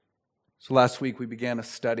So last week we began a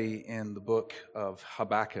study in the book of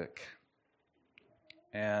Habakkuk,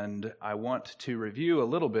 and I want to review a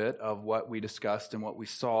little bit of what we discussed and what we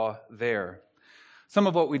saw there. Some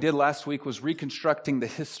of what we did last week was reconstructing the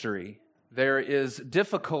history. There is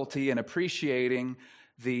difficulty in appreciating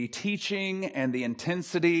the teaching and the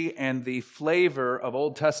intensity and the flavor of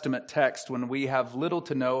Old Testament text when we have little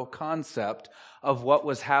to no concept of what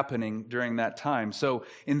was happening during that time. So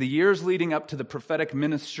in the years leading up to the prophetic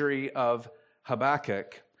ministry of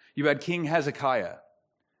Habakkuk, you had King Hezekiah,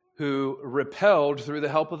 who repelled, through the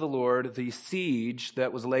help of the Lord, the siege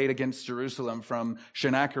that was laid against Jerusalem from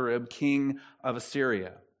Sennacherib, king of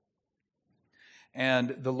Assyria.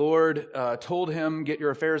 And the Lord told him, get your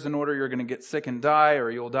affairs in order, you're going to get sick and die, or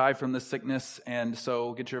you'll die from this sickness, and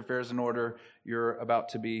so get your affairs in order, you're about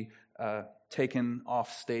to be taken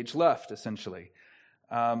off stage left, essentially.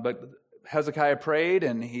 But Hezekiah prayed,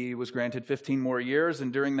 and he was granted 15 more years,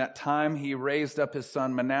 and during that time he raised up his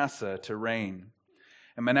son Manasseh to reign.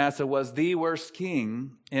 And Manasseh was the worst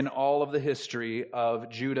king in all of the history of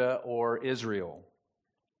Judah or Israel.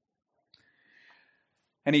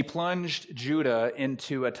 And he plunged Judah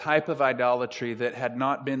into a type of idolatry that had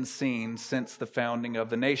not been seen since the founding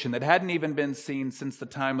of the nation, that hadn't even been seen since the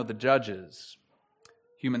time of the judges.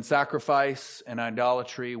 Human sacrifice and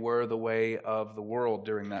idolatry were the way of the world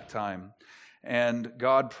during that time. And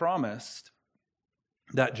God promised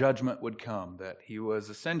that judgment would come, that he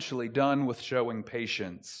was essentially done with showing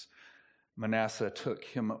patience. Manasseh took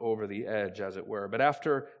him over the edge, as it were. But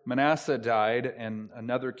after Manasseh died and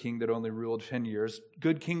another king that only ruled 10 years,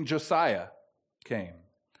 good King Josiah came.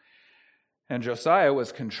 And Josiah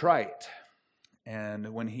was contrite.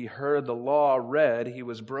 And when he heard the law read, he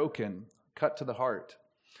was broken, cut to the heart,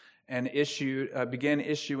 and began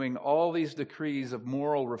issuing all these decrees of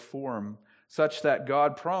moral reform, such that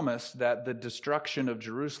God promised that the destruction of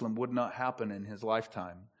Jerusalem would not happen in his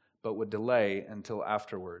lifetime, but would delay until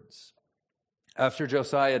afterwards. After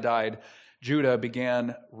Josiah died, Judah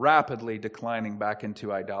began rapidly declining back into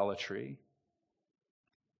idolatry.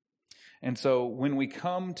 And so when we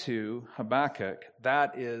come to Habakkuk,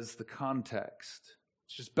 that is the context.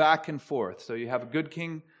 It's just back and forth. So you have a good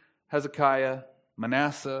king, Hezekiah,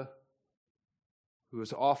 Manasseh, who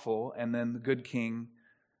was awful, and then the good king,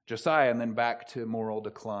 Josiah, and then back to moral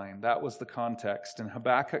decline. That was the context. And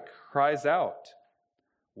Habakkuk cries out,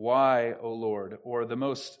 "Why, O Lord?" Or the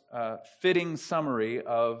most fitting summary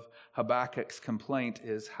of Habakkuk's complaint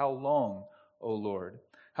is, "How long, O Lord?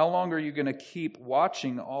 How long are you going to keep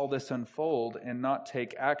watching all this unfold and not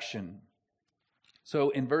take action?"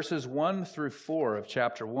 So in verses 1 through 4 of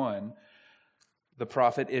chapter 1, the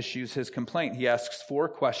prophet issues his complaint. He asks 4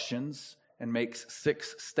 questions and makes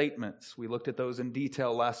 6 statements. We looked at those in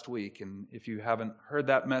detail last week, and if you haven't heard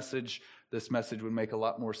that message, this message would make a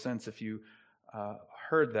lot more sense if you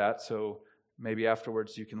heard that, so maybe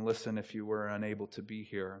afterwards you can listen if you were unable to be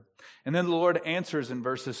here. And then the Lord answers in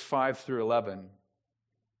verses 5 through 11.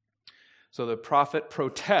 So the prophet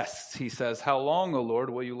protests. He says, "How long, O Lord,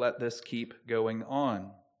 will you let this keep going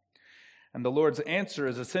on?" And the Lord's answer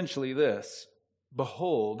is essentially this: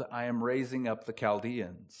 "Behold, I am raising up the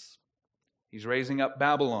Chaldeans." He's raising up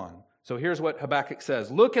Babylon. So here's what Habakkuk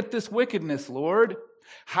says: "Look at this wickedness, Lord.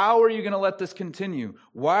 How are you going to let this continue?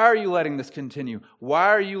 Why are you letting this continue? Why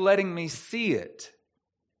are you letting me see it?"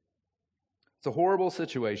 It's a horrible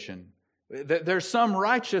situation. There's some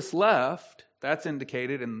righteous left. That's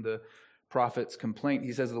indicated in the prophet's complaint.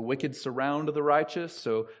 He says the wicked surround the righteous.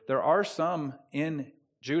 So there are some in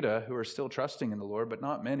Judah who are still trusting in the Lord, but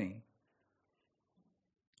not many.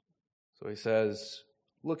 So he says,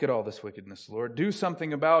 "Look at all this wickedness, Lord. Do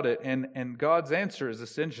something about it." And God's answer is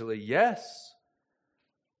essentially, "Yes,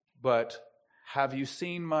 but have you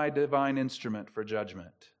seen my divine instrument for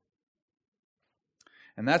judgment?"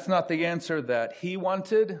 And that's not the answer that he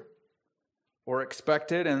wanted or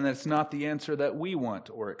expected, and that's not the answer that we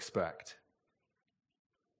want or expect.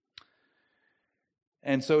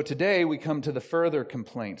 And so today we come to the further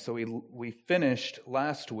complaint. So we finished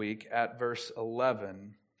last week at verse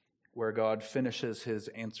 11, where God finishes his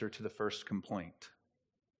answer to the first complaint.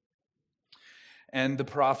 And the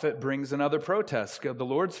prophet brings another protest. The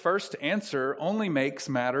Lord's first answer only makes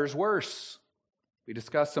matters worse. We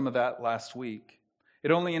discussed some of that last week.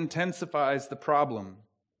 It only intensifies the problem.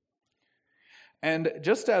 And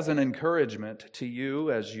just as an encouragement to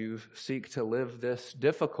you as you seek to live this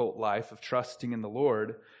difficult life of trusting in the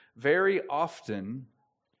Lord, very often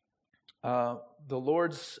the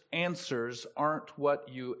Lord's answers aren't what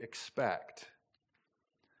you expect.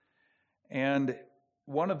 And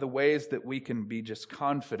one of the ways that we can be just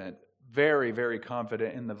confident very, very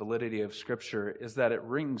confident in the validity of Scripture is that it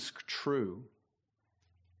rings true.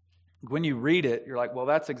 When you read it, you're like, well,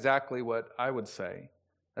 that's exactly what I would say.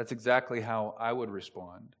 That's exactly how I would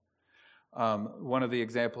respond. One of the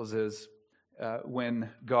examples is when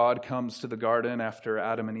God comes to the garden after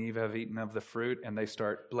Adam and Eve have eaten of the fruit, and they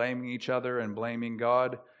start blaming each other and blaming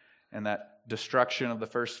God, and that destruction of the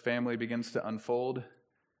first family begins to unfold.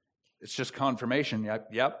 It's just confirmation.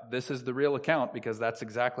 Yep, this is the real account, because that's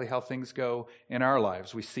exactly how things go in our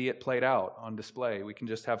lives. We see it played out on display. We can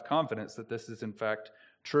just have confidence that this is in fact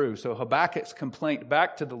true. So Habakkuk's complaint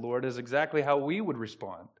back to the Lord is exactly how we would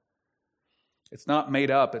respond. It's not made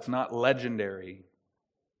up. It's not legendary.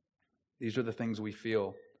 These are the things we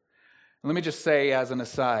feel. And let me just say as an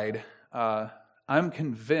aside, I'm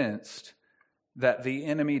convinced that the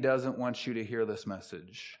enemy doesn't want you to hear this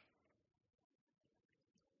message.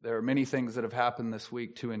 There are many things that have happened this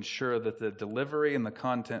week to ensure that the delivery and the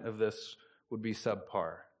content of this would be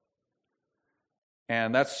subpar.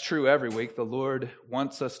 And that's true every week. The Lord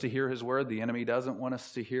wants us to hear His word. The enemy doesn't want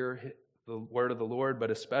us to hear the word of the Lord, but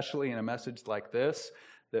especially in a message like this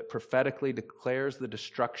that prophetically declares the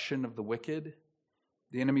destruction of the wicked,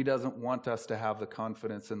 the enemy doesn't want us to have the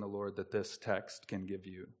confidence in the Lord that this text can give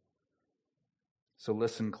you. So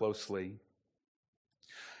listen closely.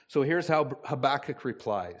 So here's how Habakkuk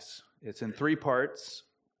replies. It's in 3 parts.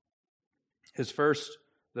 The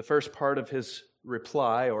first part of his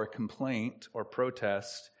reply or complaint or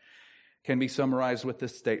protest can be summarized with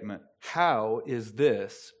this statement: how is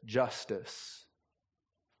this justice?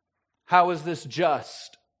 How is this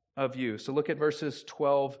just of you? So look at verses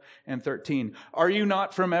 12 and 13. Are you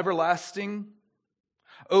not from everlasting?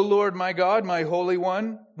 O Lord my God, my Holy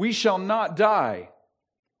One, we shall not die.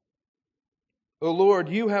 O Lord,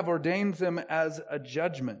 you have ordained them as a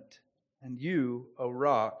judgment, and you, O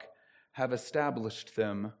rock, have established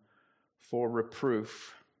them for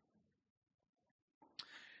reproof.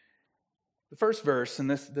 The first verse, and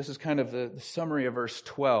this is kind of the summary of verse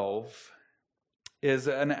 12, is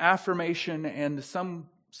an affirmation and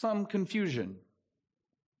some confusion.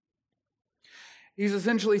 He's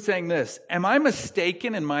essentially saying this: am I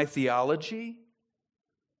mistaken in my theology?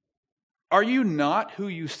 Are you not who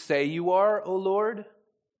you say you are, O Lord?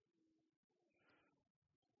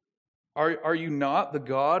 Are you not the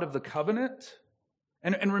God of the covenant?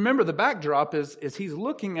 And remember, the backdrop is he's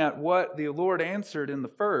looking at what the Lord answered in the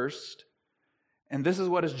first, and this is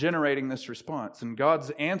what is generating this response. And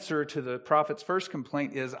God's answer to the prophet's first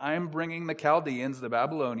complaint is, I'm bringing the Chaldeans, the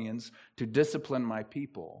Babylonians, to discipline my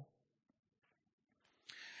people.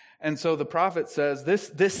 And so the prophet says,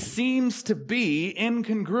 this seems to be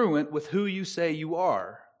incongruent with who you say you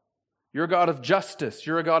are. You're a God of justice.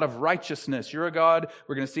 You're a God of righteousness. You're a God,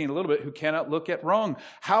 we're going to see in a little bit, who cannot look at wrong.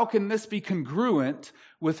 How can this be congruent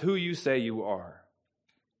with who you say you are?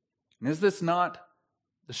 And is this not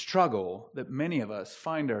the struggle that many of us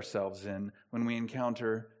find ourselves in when we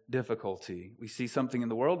encounter difficulty? We see something in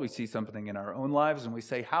the world, we see something in our own lives, and we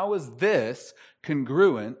say, how is this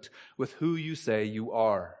congruent with who you say you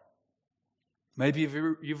are? Maybe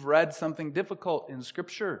you've read something difficult in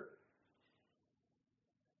Scripture.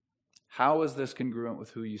 How is this congruent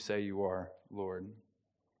with who you say you are, Lord?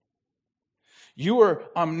 You are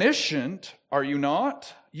omniscient, are you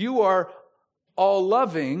not? You are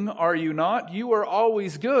all-loving, are you not? You are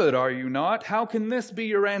always good, are you not? How can this be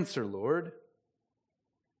your answer, Lord?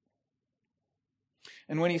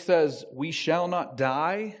 And when he says, we shall not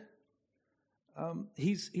die,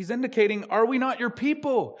 he's indicating, are we not your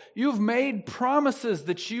people? You've made promises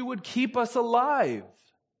that you would keep us alive.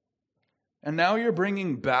 And now you're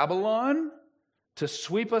bringing Babylon to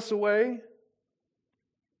sweep us away?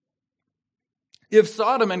 If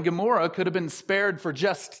Sodom and Gomorrah could have been spared for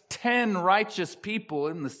just 10 righteous people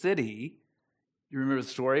in the city, you remember the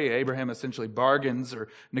story? Abraham essentially bargains or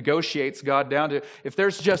negotiates God down to, if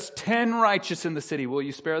there's just 10 righteous in the city, will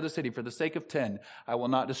you spare the city? For the sake of 10, I will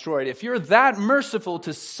not destroy it. If you're that merciful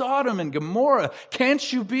to Sodom and Gomorrah,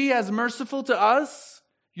 can't you be as merciful to us,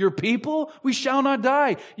 your people? We shall not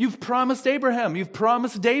die. You've promised Abraham, you've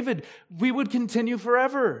promised David, we would continue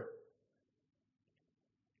forever.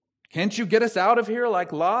 Can't you get us out of here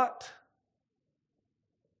like Lot?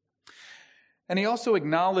 And he also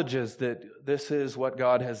acknowledges that this is what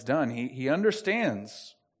God has done. He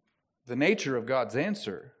understands the nature of God's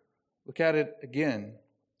answer. Look at it again.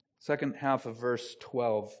 Second half of verse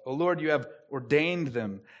 12. O Lord, you have ordained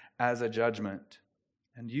them as a judgment,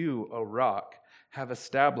 and you, O rock, have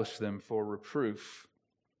established them for reproof.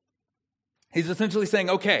 He's essentially saying,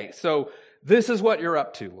 okay, so This is what you're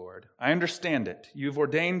up to, Lord. I understand it. You've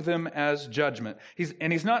ordained them as judgment.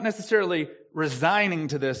 He's not necessarily resigning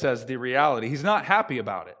to this as the reality. He's not happy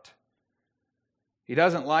about it. He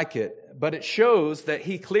doesn't like it, but it shows that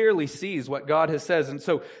he clearly sees what God has said. And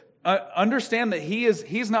so understand that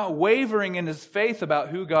he's not wavering in his faith about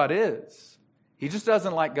who God is. He just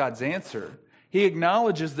doesn't like God's answer. He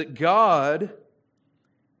acknowledges that God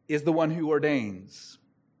is the one who ordains.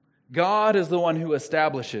 God is the one who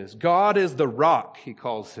establishes. God is the rock, he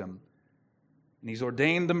calls him. And he's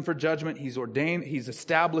ordained them for judgment. He's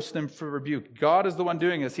established them for rebuke. God is the one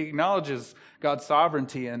doing this. He acknowledges God's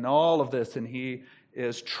sovereignty in all of this, and he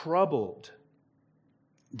is troubled,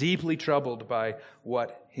 deeply troubled by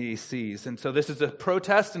what he sees. And so this is a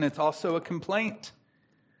protest, and it's also a complaint.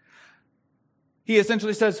 He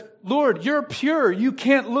essentially says, Lord, you're pure. You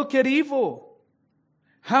can't look at evil.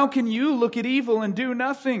 How can you look at evil and do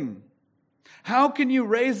nothing? How can you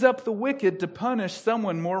raise up the wicked to punish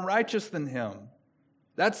someone more righteous than him?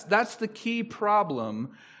 That's the key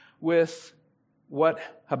problem with what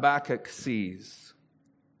Habakkuk sees.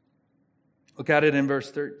 Look at it in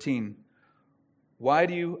verse 13. Why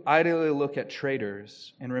do you idly look at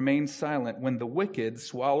traitors and remain silent when the wicked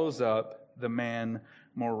swallows up the man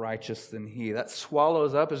more righteous than he? That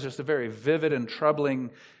swallows up is just a very vivid and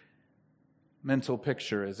troubling mental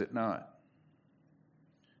picture, is it not?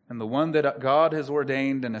 And the one that God has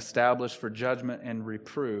ordained and established for judgment and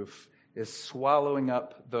reproof is swallowing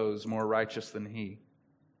up those more righteous than he.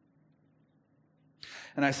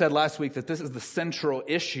 And I said last week that this is the central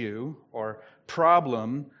issue or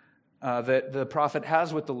problem that the prophet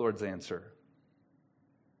has with the Lord's answer.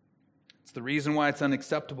 It's the reason why it's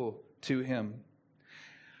unacceptable to him.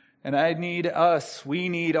 And we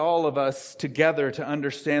need all of us together to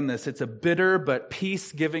understand this. It's a bitter but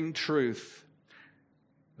peace-giving truth.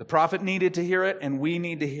 The prophet needed to hear it, and we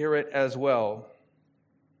need to hear it as well,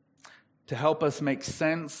 to help us make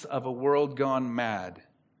sense of a world gone mad.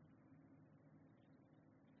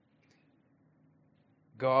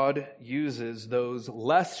 God uses those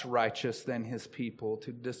less righteous than his people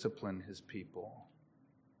to discipline his people.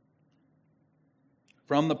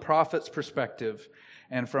 From the prophet's perspective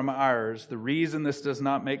and from ours, the reason this does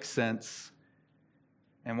not make sense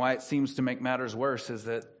and why it seems to make matters worse is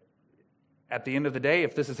that at the end of the day,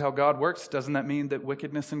 if this is how God works, doesn't that mean that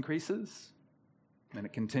wickedness increases and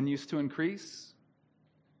it continues to increase?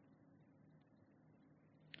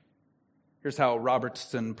 Here's how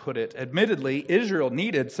Robertson put it. Admittedly, Israel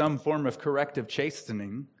needed some form of corrective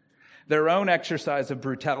chastening. Their own exercise of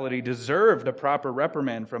brutality deserved a proper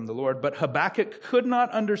reprimand from the Lord, but Habakkuk could not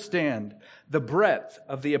understand the breadth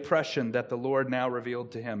of the oppression that the Lord now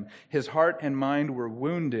revealed to him. His heart and mind were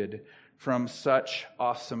wounded from such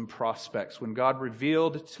awesome prospects. When God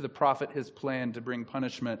revealed to the prophet his plan to bring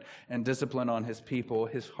punishment and discipline on his people,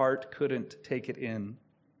 his heart couldn't take it in.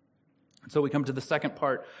 So we come to the second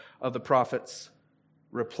part of the prophet's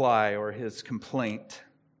reply or his complaint.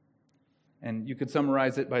 And you could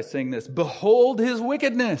summarize it by saying this: behold his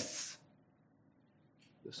wickedness.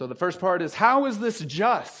 So the first part is, how is this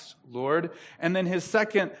just, Lord? And then his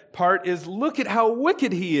second part is, look at how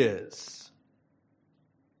wicked he is.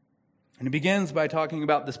 And he begins by talking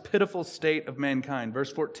about this pitiful state of mankind.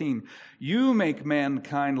 Verse 14, you make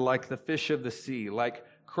mankind like the fish of the sea, like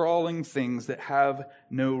crawling things that have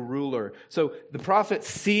no ruler. So the prophet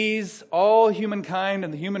sees all humankind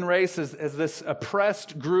and the human race as this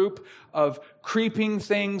oppressed group of creeping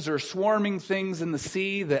things or swarming things in the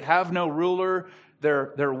sea that have no ruler.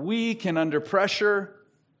 They're weak and under pressure.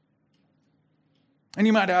 And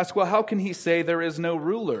you might ask, well, how can he say there is no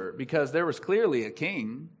ruler? Because there was clearly a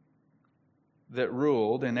king that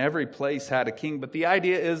ruled, and every place had a king. But the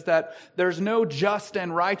idea is that there's no just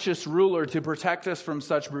and righteous ruler to protect us from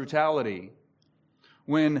such brutality.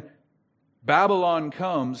 When Babylon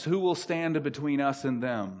comes, who will stand between us and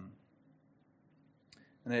them?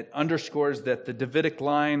 And it underscores that the Davidic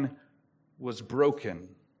line was broken.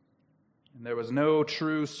 And there was no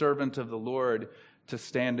true servant of the Lord to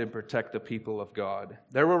stand and protect the people of God.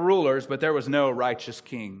 There were rulers, but there was no righteous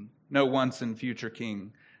king, no once and future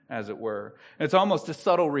king, as it were. It's almost a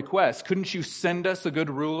subtle request. Couldn't you send us a good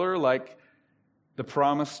ruler like the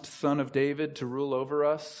promised son of David to rule over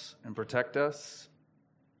us and protect us?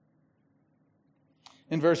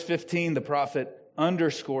 In verse 15, the prophet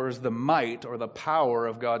underscores the might or the power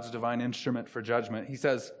of God's divine instrument for judgment. He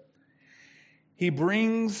says, he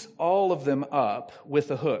brings all of them up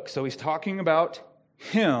with a hook. So he's talking about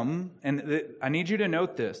him, and I need you to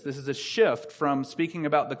note this. This is a shift from speaking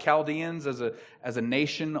about the Chaldeans as a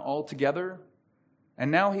nation altogether. And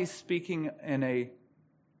now he's speaking in a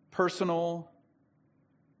personal,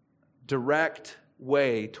 direct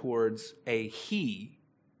way towards a he.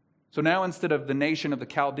 So now instead of the nation of the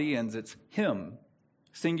Chaldeans, it's him,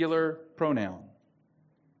 singular pronoun.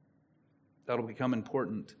 That'll become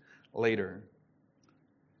important later.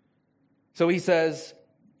 So he says,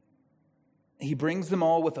 he brings them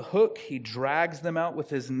all with a hook. He drags them out with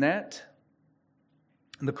his net.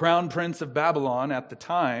 And the crown prince of Babylon at the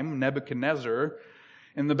time, Nebuchadnezzar,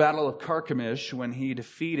 in the battle of Carchemish, when he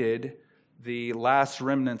defeated the last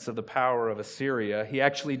remnants of the power of Assyria, he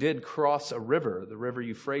actually did cross a river, the river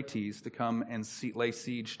Euphrates, to come and lay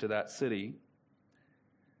siege to that city.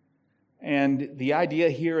 And the idea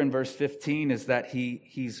here in verse 15 is that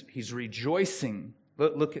he's rejoicing.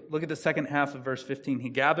 Look at the second half of verse 15. He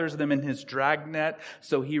gathers them in his dragnet,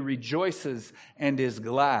 so he rejoices and is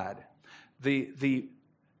glad. The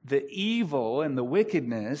evil and the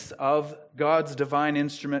wickedness of God's divine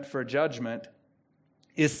instrument for judgment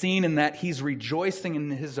is seen in that he's rejoicing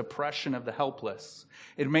in his oppression of the helpless.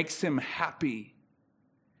 It makes him happy.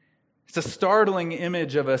 It's a startling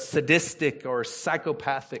image of a sadistic or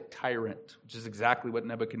psychopathic tyrant, which is exactly what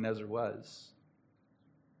Nebuchadnezzar was.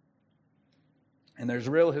 And there's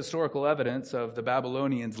real historical evidence of the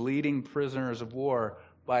Babylonians leading prisoners of war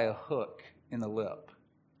by a hook in the lip.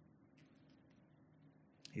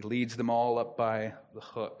 He leads them all up by the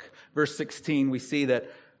hook. Verse 16, we see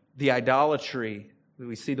that the idolatry,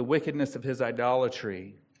 we see the wickedness of his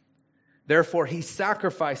idolatry. Therefore, he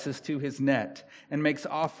sacrifices to his net and makes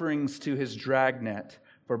offerings to his dragnet,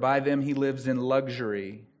 for by them he lives in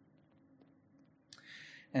luxury,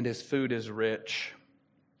 and his food is rich.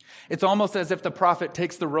 It's almost as if the prophet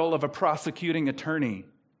takes the role of a prosecuting attorney,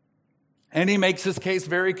 and he makes his case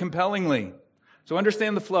very compellingly. So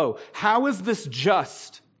understand the flow. How is this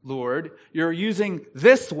just, Lord? You're using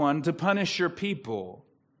this one to punish your people.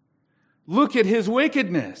 Look at his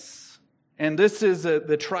wickedness. And this is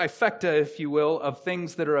the trifecta, if you will, of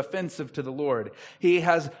things that are offensive to the Lord. He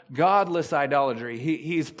has godless idolatry.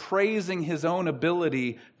 He's praising his own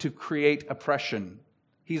ability to create oppression.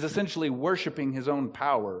 He's essentially worshiping his own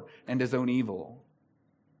power and his own evil.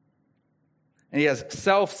 And he has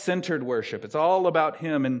self-centered worship. It's all about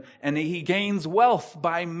him, and he gains wealth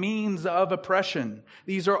by means of oppression.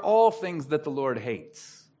 These are all things that the Lord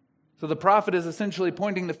hates. So the prophet is essentially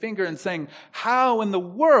pointing the finger and saying, how in the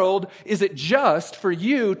world is it just for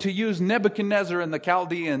you to use Nebuchadnezzar and the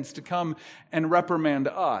Chaldeans to come and reprimand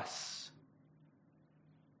us?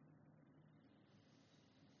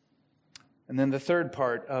 And then the third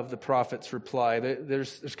part of the prophet's reply,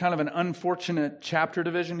 there's kind of an unfortunate chapter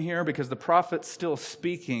division here because the prophet's still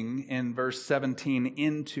speaking in verse 17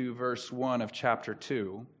 into verse 1 of chapter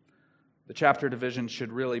 2. The chapter division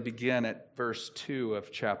should really begin at verse 2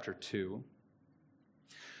 of chapter 2.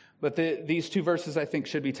 But these two verses, I think,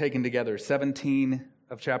 should be taken together, 17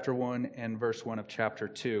 of chapter 1 and verse 1 of chapter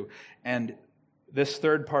 2. And this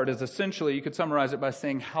third part is essentially, you could summarize it by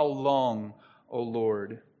saying, how long, O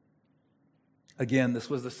Lord? Again, this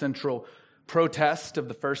was the central protest of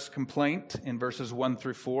the first complaint in verses 1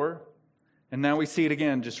 through 4. And now we see it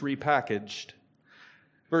again, just repackaged.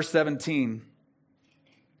 Verse 17.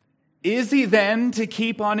 Is he then to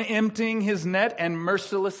keep on emptying his net and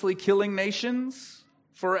mercilessly killing nations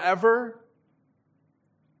forever?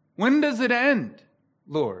 When does it end,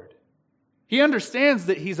 Lord? He understands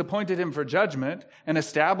that he's appointed him for judgment and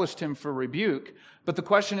established him for rebuke. But the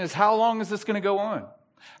question is, how long is this going to go on?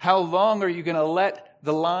 How long are you going to let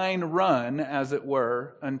the line run, as it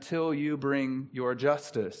were, until you bring your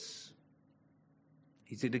justice?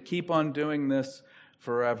 Is he to keep on doing this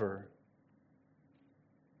forever?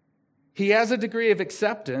 He has a degree of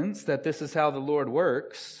acceptance that this is how the Lord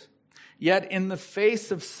works. Yet in the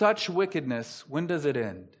face of such wickedness, when does it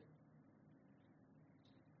end?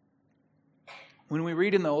 When we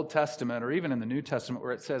read in the Old Testament or even in the New Testament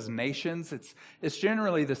where it says nations, it's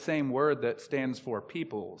generally the same word that stands for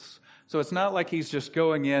peoples. So it's not like he's just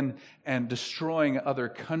going in and destroying other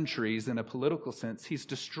countries in a political sense. He's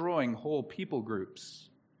destroying whole people groups.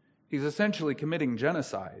 He's essentially committing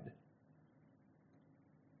genocide.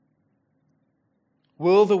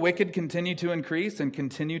 Will the wicked continue to increase and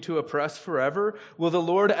continue to oppress forever? Will the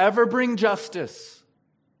Lord ever bring justice?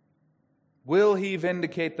 Will he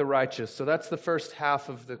vindicate the righteous? So that's the first half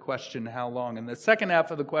of the question, how long? And the second half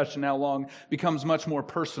of the question, how long, becomes much more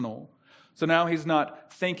personal. So now he's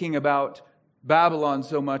not thinking about Babylon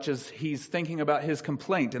so much as he's thinking about his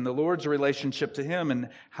complaint and the Lord's relationship to him and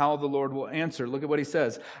how the Lord will answer. Look at what he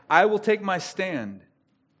says. I will take my stand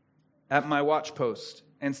at my watchpost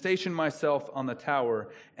and station myself on the tower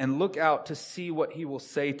and look out to see what he will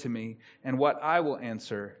say to me and what I will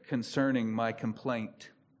answer concerning my complaint.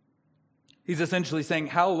 He's essentially saying,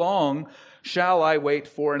 how long shall I wait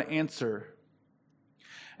for an answer?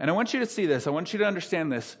 And I want you to see this. I want you to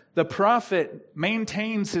understand this. The prophet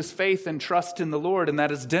maintains his faith and trust in the Lord, and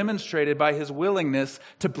that is demonstrated by his willingness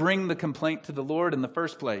to bring the complaint to the Lord in the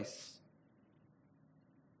first place.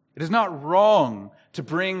 It is not wrong to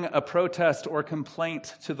bring a protest or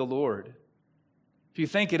complaint to the Lord. If you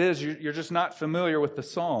think it is, you're just not familiar with the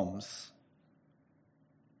Psalms.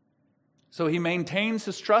 So he maintains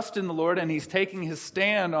his trust in the Lord, and he's taking his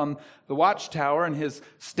stand on the watchtower and his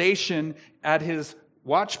station at his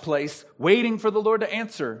watch place, waiting for the Lord to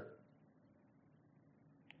answer.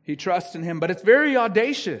 He trusts in him, but it's very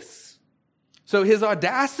audacious. So his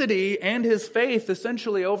audacity and his faith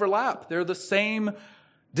essentially overlap. They're the same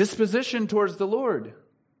disposition towards the Lord.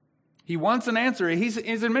 He wants an answer. He's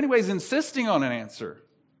in many ways insisting on an answer.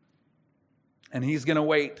 And he's going to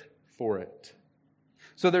wait for it.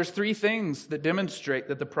 So there's three things that demonstrate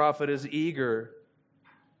that the prophet is eager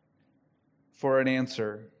for an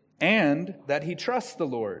answer and that he trusts the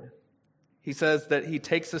Lord. He says that he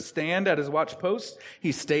takes a stand at his watch post,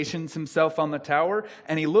 he stations himself on the tower,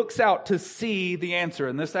 and he looks out to see the answer.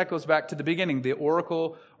 And this echoes back to the beginning, the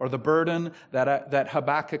oracle or the burden that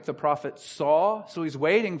Habakkuk the prophet saw. So he's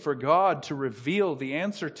waiting for God to reveal the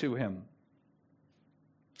answer to him.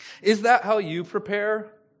 Is that how you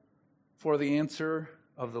prepare for the answer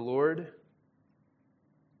of the Lord?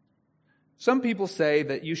 Some people say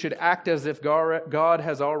that you should act as if God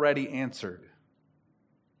has already answered.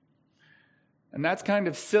 And that's kind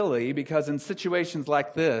of silly because in situations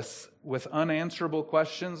like this, with unanswerable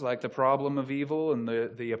questions like the problem of evil and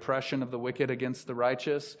the oppression of the wicked against the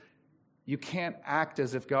righteous, you can't act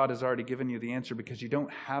as if God has already given you the answer because you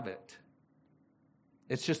don't have it.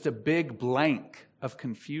 It's just a big blank of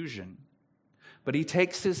confusion. But he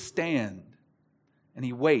takes his stand and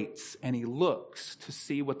he waits and he looks to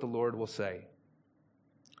see what the Lord will say.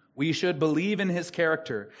 We should believe in his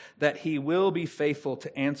character, that he will be faithful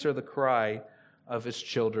to answer the cry of his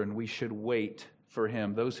children. We should wait for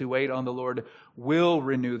him. Those who wait on the Lord will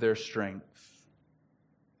renew their strength.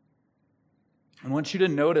 I want you to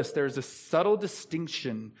notice there's a subtle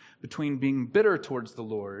distinction between being bitter towards the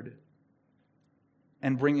Lord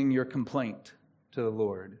and bringing your complaint to the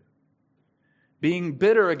Lord. Being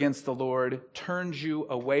bitter against the Lord turns you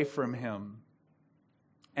away from him.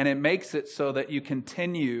 And it makes it so that you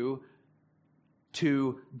continue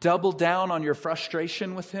to double down on your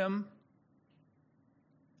frustration with him.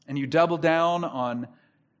 And you double down on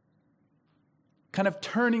kind of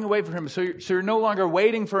turning away from him. So you're no longer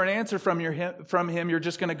waiting for an answer from him. You're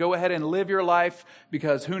just going to go ahead and live your life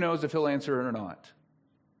because who knows if he'll answer it or not.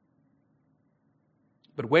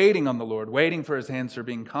 But waiting on the Lord, waiting for his answer,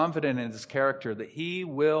 being confident in his character that he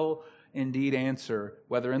will indeed answer,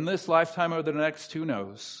 whether in this lifetime or the next, who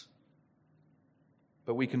knows.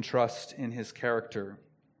 But we can trust in his character.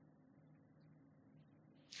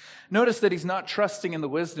 Notice that he's not trusting in the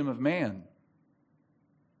wisdom of man.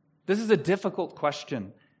 This is a difficult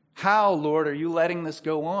question. How, Lord, are you letting this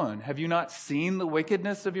go on? Have you not seen the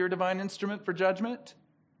wickedness of your divine instrument for judgment?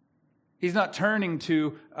 He's not turning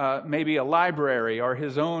to maybe a library or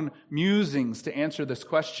his own musings to answer this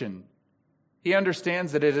question. He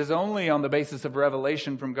understands that it is only on the basis of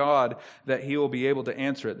revelation from God that he will be able to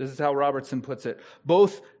answer it. This is how Robertson puts it.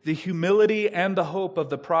 Both the humility and the hope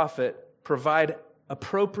of the prophet provide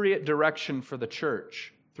appropriate direction for the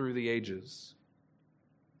church through the ages.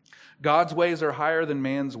 God's ways are higher than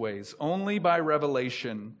man's ways. Only by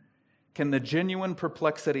revelation can the genuine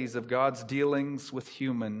perplexities of God's dealings with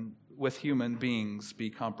human beings be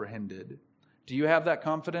comprehended. Do you have that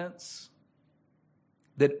confidence?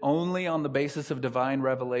 That only on the basis of divine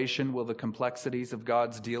revelation will the complexities of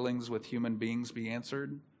God's dealings with human beings be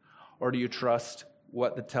answered? Or do you trust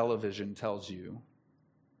what the television tells you?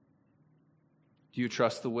 Do you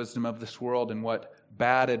trust the wisdom of this world and what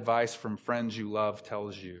bad advice from friends you love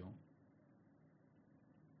tells you?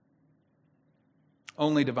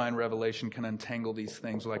 Only divine revelation can untangle these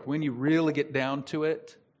things. Like when you really get down to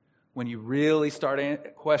it, when you really start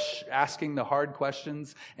asking the hard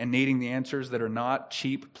questions and needing the answers that are not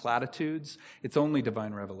cheap platitudes, it's only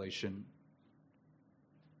divine revelation.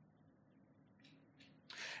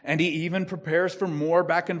 And he even prepares for more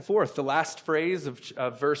back and forth. The last phrase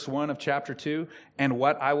of verse 1 of chapter 2, and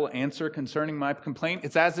what I will answer concerning my complaint,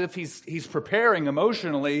 it's as if he's preparing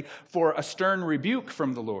emotionally for a stern rebuke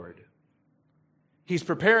from the Lord. He's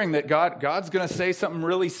preparing that God's going to say something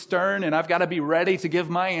really stern, and I've got to be ready to give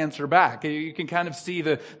my answer back. You can kind of see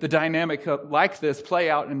the dynamic like this play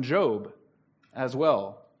out in Job as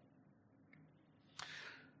well.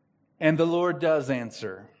 And the Lord does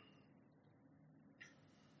answer.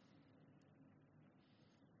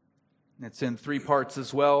 It's in 3 parts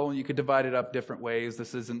as well. You could divide it up different ways.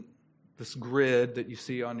 This grid that you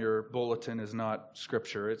see on your bulletin is not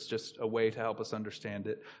Scripture. It's just a way to help us understand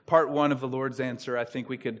it. Part 1 of the Lord's answer, I think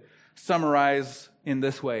we could summarize in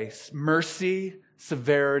this way: mercy,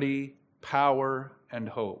 severity, power, and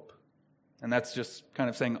hope. And that's just kind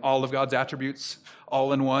of saying all of God's attributes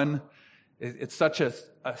all in one. It's such an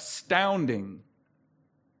astounding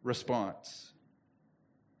response.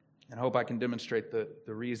 And I hope I can demonstrate the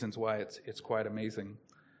reasons why it's quite amazing.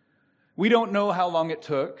 We don't know how long it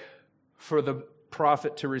took for the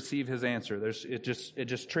prophet to receive his answer. It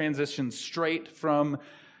just transitions straight from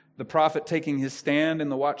the prophet taking his stand in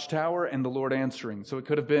the watchtower and the Lord answering. So it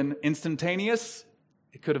could have been instantaneous.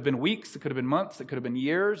 It could have been weeks. It could have been months. It could have been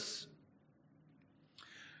years.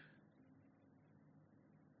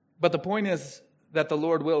 But the point is that the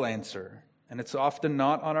Lord will answer. And it's often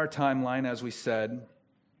not on our timeline, as we said.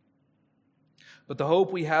 But the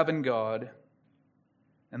hope we have in God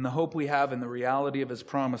and the hope we have in the reality of His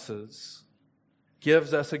promises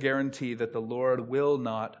gives us a guarantee that the Lord will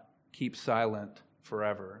not keep silent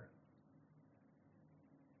forever.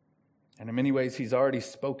 And in many ways, He's already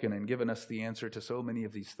spoken and given us the answer to so many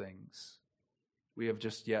of these things. We have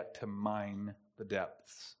just yet to mine the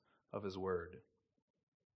depths of His Word.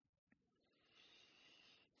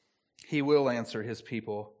 He will answer His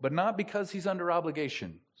people, but not because He's under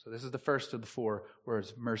obligation. So this is the first of the 4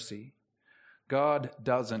 words, mercy. God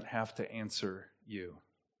doesn't have to answer you.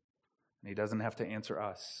 And He doesn't have to answer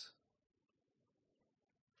us.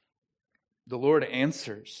 The Lord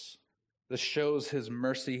answers. This shows His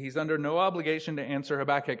mercy. He's under no obligation to answer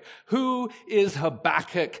Habakkuk. Who is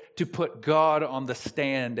Habakkuk to put God on the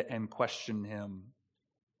stand and question Him?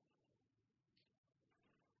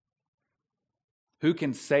 Who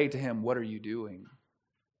can say to him, "What are you doing?"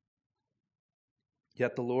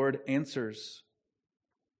 Yet the Lord answers.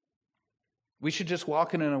 We should just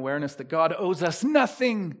walk in an awareness that God owes us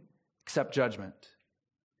nothing except judgment.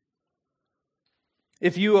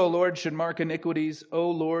 If you, O Lord, should mark iniquities,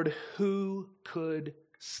 O Lord, who could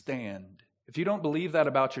stand? If you don't believe that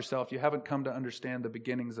about yourself, you haven't come to understand the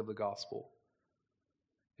beginnings of the gospel.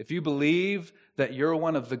 If you believe that you're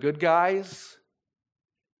one of the good guys,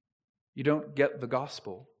 you don't get the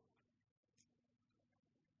gospel.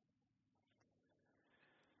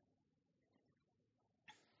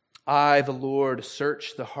 I, the Lord,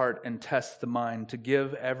 search the heart and test the mind to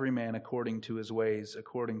give every man according to his ways,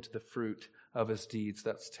 according to the fruit of his deeds.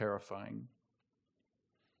 That's terrifying.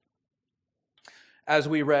 As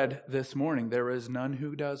we read this morning, there is none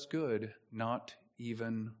who does good, not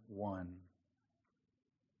even one.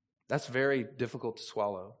 That's very difficult to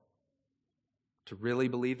swallow. To really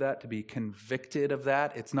believe that, to be convicted of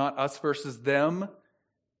that. It's not us versus them.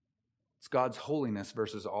 It's God's holiness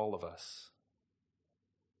versus all of us.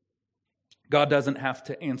 God doesn't have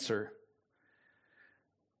to answer.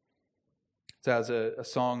 It's as a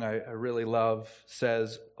song I really love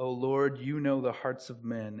says, "O Lord, you know the hearts of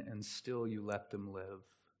men, and still you let them live."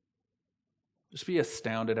 Just be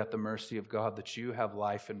astounded at the mercy of God that you have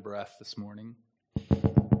life and breath this morning.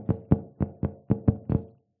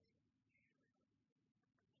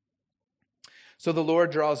 So the Lord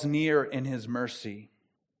draws near in His mercy.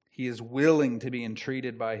 He is willing to be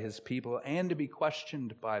entreated by His people and to be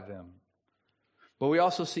questioned by them. But we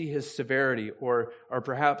also see His severity, or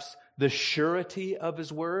perhaps the surety of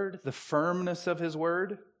His word, the firmness of His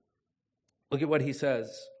word. Look at what He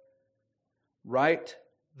says. Write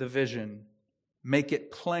the vision, make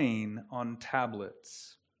it plain on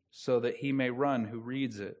tablets, so that he may run who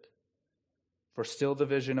reads it. For still the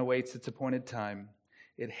vision awaits its appointed time.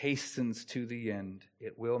 It hastens to the end.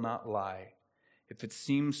 It will not lie. If it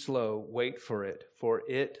seems slow, wait for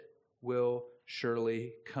it will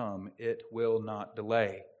surely come. It will not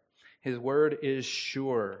delay. His word is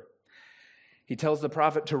sure. He tells the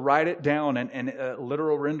prophet to write it down, and a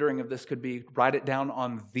literal rendering of this could be write it down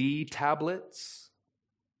on the tablets.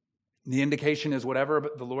 The indication is whatever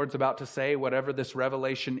the Lord's about to say, whatever this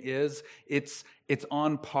revelation is, it's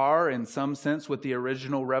on par in some sense with the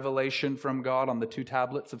original revelation from God on the 2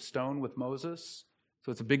 tablets of stone with Moses.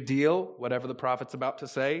 So it's a big deal, whatever the prophet's about to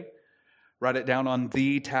say. Write it down on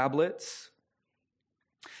the tablets.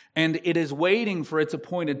 And it is waiting for its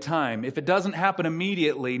appointed time. If it doesn't happen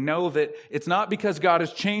immediately, know that it's not because God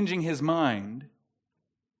is changing His mind.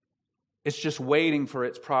 It's just waiting for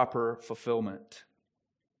its proper fulfillment.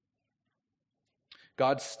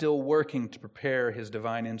 God's still working to prepare His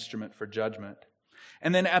divine instrument for judgment.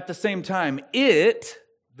 And then at the same time,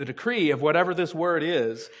 the decree of whatever this word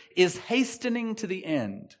is hastening to the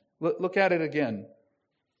end. Look at it again.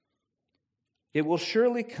 It will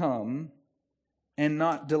surely come, and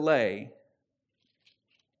not delay.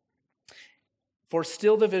 For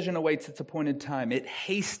still the vision awaits its appointed time. It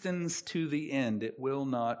hastens to the end. It will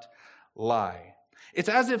not lie. It's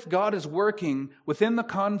as if God is working within the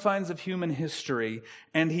confines of human history,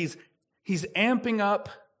 and He's amping up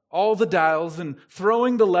all the dials and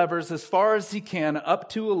throwing the levers as far as He can up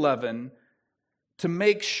to 11 to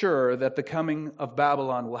make sure that the coming of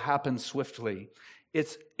Babylon will happen swiftly.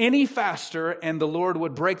 It's any faster and the Lord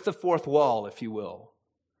would break the fourth wall, if you will.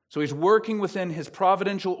 So He's working within His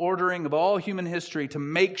providential ordering of all human history to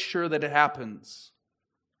make sure that it happens.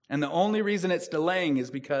 And the only reason it's delaying is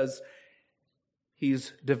because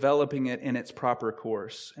He's developing it in its proper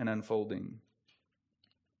course and unfolding.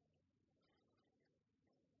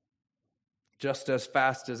 Just as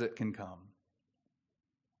fast as it can come.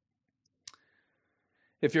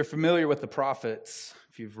 If you're familiar with the prophets,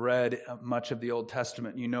 if you've read much of the Old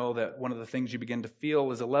Testament, you know that one of the things you begin to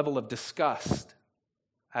feel is a level of disgust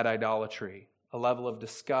at idolatry, a level of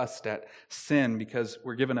disgust at sin, because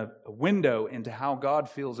we're given a window into how God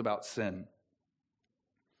feels about sin.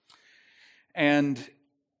 And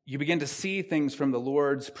you begin to see things from the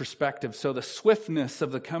Lord's perspective. So the swiftness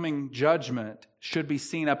of the coming judgment should be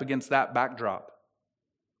seen up against that backdrop.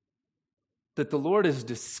 That the Lord is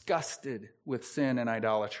disgusted with sin and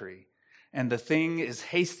idolatry. And the thing is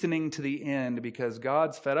hastening to the end because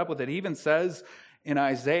God's fed up with it. He even says in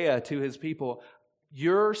Isaiah to His people,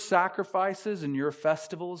 your sacrifices and your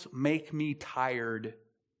festivals make me tired.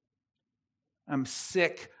 I'm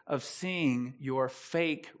sick of seeing your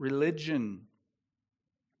fake religion.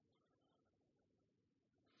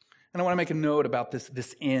 And I want to make a note about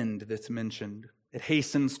this end that's mentioned. It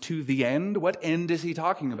hastens to the end. What end is he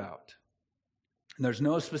talking about? And there's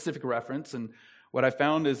no specific reference. And what I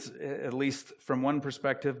found is, at least from one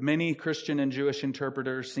perspective, many Christian and Jewish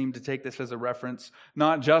interpreters seem to take this as a reference,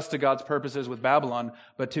 not just to God's purposes with Babylon,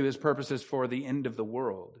 but to His purposes for the end of the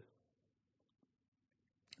world.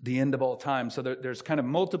 The end of all time. So there's kind of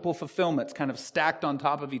multiple fulfillments kind of stacked on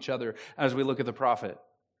top of each other as we look at the prophet.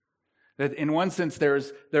 That in one sense,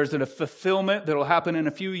 there's a fulfillment that will happen in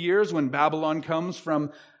a few years when Babylon comes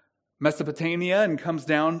from Mesopotamia and comes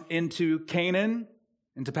down into Canaan,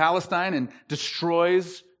 into Palestine, and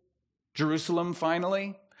destroys Jerusalem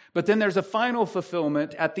finally. But then there's a final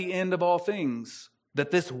fulfillment at the end of all things. That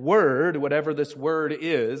this word, whatever this word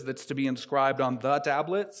is that's to be inscribed on the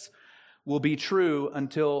tablets, will be true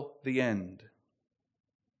until the end.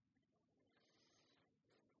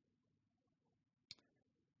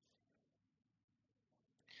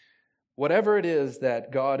 Whatever it is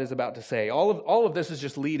that God is about to say, all of this is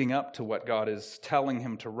just leading up to what God is telling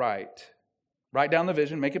him to write. Write down the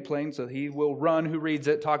vision, make it plain, so he will run who reads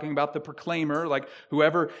it, talking about the proclaimer, like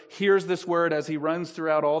whoever hears this word as he runs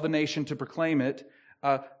throughout all the nation to proclaim it.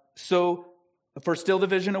 So, for still the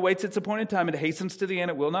vision awaits its appointed time, it hastens to the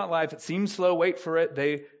end, it will not lie. If it seems slow, wait for it.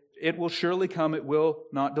 It will surely come, it will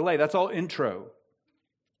not delay. That's all intro.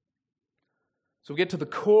 So we get to the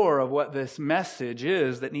core of what this message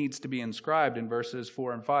is that needs to be inscribed in verses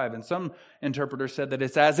 4 and 5. And some interpreters said that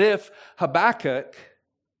it's as if Habakkuk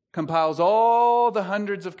compiles all the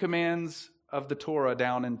hundreds of commands of the Torah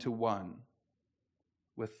down into one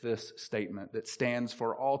with this statement that stands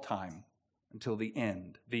for all time until the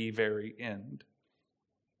end, the very end.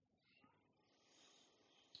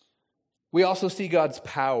 We also see God's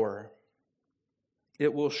power.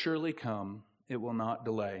 It will surely come. It will not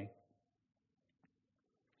delay.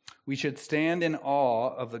 We should stand in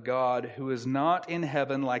awe of the God who is not in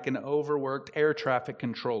heaven like an overworked air traffic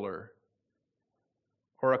controller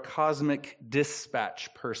or a cosmic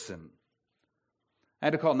dispatch person. I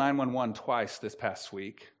had to call 911 twice this past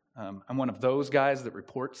week. I'm one of those guys that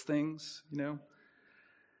reports things,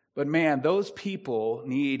 But man, those people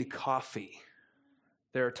need coffee.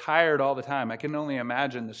 They're tired all the time. I can only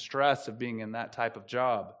imagine the stress of being in that type of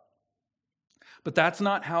job. But that's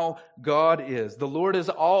not how God is. The Lord is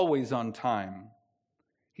always on time.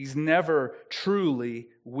 He's never truly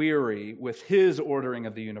weary with His ordering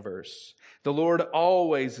of the universe. The Lord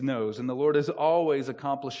always knows, and the Lord is always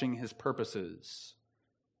accomplishing His purposes.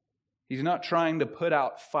 He's not trying to put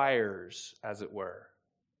out fires, as it were.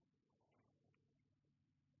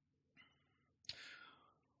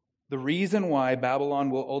 The reason why Babylon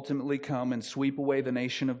will ultimately come and sweep away the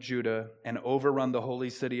nation of Judah and overrun the holy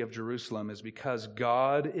city of Jerusalem is because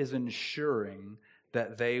God is ensuring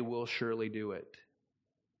that they will surely do it.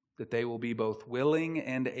 That they will be both willing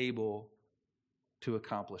and able to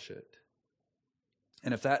accomplish it.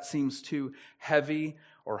 And if that seems too heavy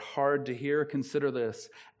or hard to hear, consider this.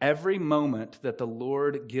 Every moment that the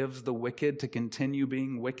Lord gives the wicked to continue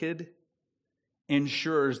being wicked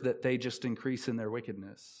ensures that they just increase in their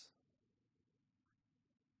wickedness.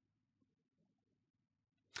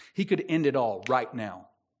 He could end it all right now.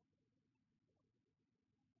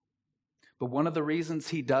 But one of the reasons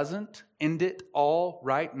he doesn't end it all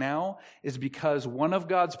right now is because one of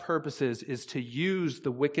God's purposes is to use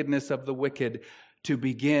the wickedness of the wicked to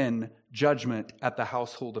begin judgment at the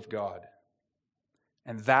household of God.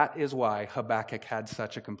 And that is why Habakkuk had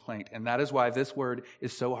such a complaint. And that is why this word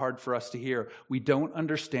is so hard for us to hear. We don't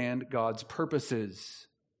understand God's purposes.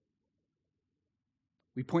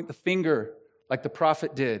 We point the finger like the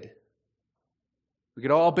prophet did. We get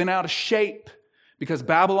all bent out of shape because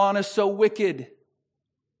Babylon is so wicked.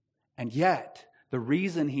 And yet, the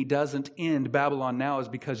reason he doesn't end Babylon now is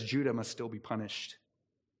because Judah must still be punished.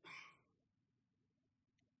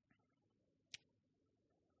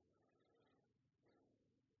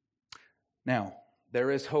 Now, there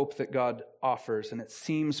is hope that God offers, and it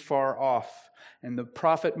seems far off. And the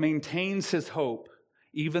prophet maintains his hope,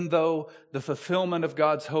 even though the fulfillment of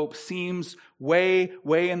God's hope seems way,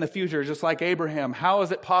 way in the future, just like Abraham. How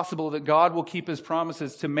is it possible that God will keep his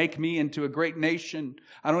promises to make me into a great nation?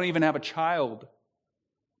 I don't even have a child.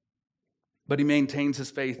 But he maintains his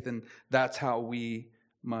faith, and that's how we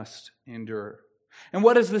must endure. And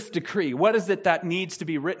what is this decree? What is it that needs to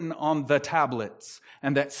be written on the tablets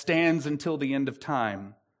and that stands until the end of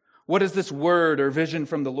time? What is this word or vision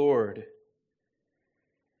from the Lord?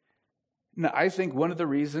 Now, I think one of the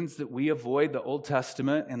reasons that we avoid the Old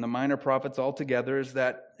Testament and the minor prophets altogether is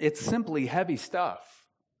that it's simply heavy stuff.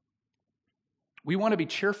 We want to be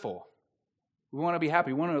cheerful. We want to be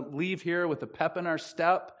happy. We want to leave here with a pep in our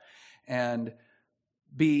step and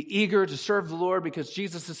be eager to serve the Lord because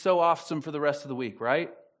Jesus is so awesome for the rest of the week,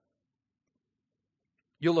 right?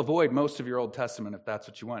 You'll avoid most of your Old Testament if that's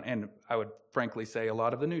what you want. And I would frankly say a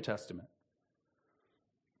lot of the New Testament.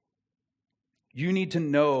 You need to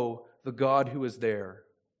know the God who is there.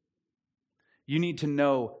 You need to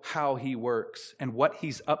know how he works and what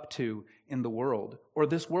he's up to in the world, or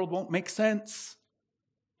this world won't make sense.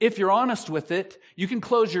 If you're honest with it, you can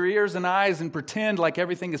close your ears and eyes and pretend like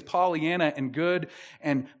everything is Pollyanna and good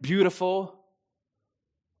and beautiful.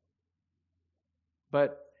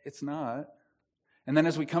 But it's not. And then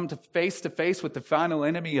as we come to face with the final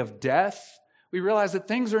enemy of death, we realize that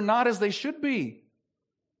things are not as they should be.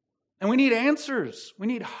 And we need answers. We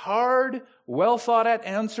need hard, well thought out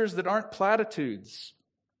answers that aren't platitudes.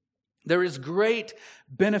 There is great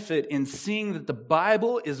benefit in seeing that the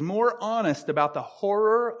Bible is more honest about the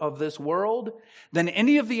horror of this world than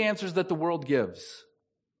any of the answers that the world gives.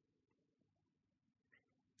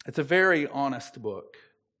 It's a very honest book.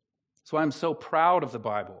 That's why I'm so proud of the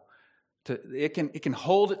Bible. It can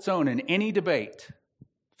hold its own in any debate,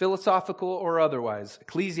 philosophical or otherwise.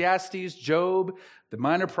 Ecclesiastes, Job, the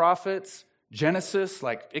minor prophets, Genesis,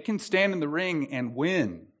 it can stand in the ring and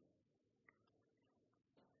win.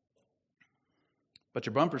 But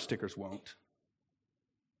your bumper stickers won't.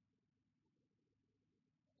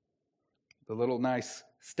 The little nice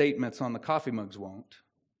statements on the coffee mugs won't.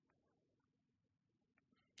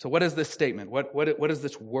 So what is this statement? What is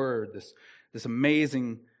this word, this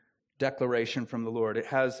amazing declaration from the Lord? It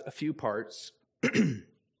has a few parts.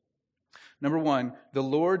 Number one, the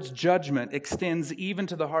Lord's judgment extends even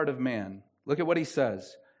to the heart of man. Look at what he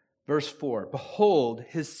says. Verse 4, behold,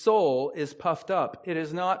 his soul is puffed up. It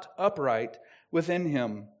is not upright within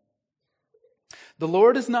him. The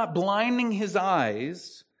Lord is not blinding his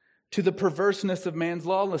eyes to the perverseness of man's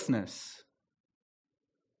lawlessness.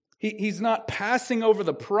 He's not passing over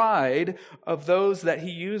the pride of those that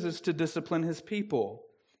he uses to discipline his people.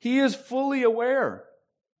 He is fully aware.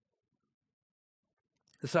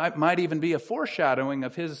 This might even be a foreshadowing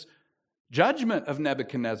of his judgment of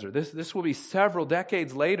Nebuchadnezzar. This will be several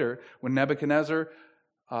decades later when Nebuchadnezzar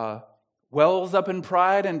wells up in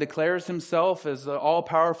pride and declares himself as the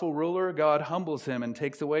all-powerful ruler. God humbles him and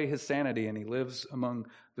takes away his sanity, and he lives among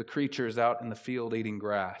the creatures out in the field eating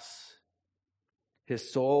grass. His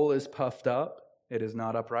soul is puffed up. It is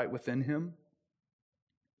not upright within him.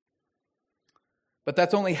 But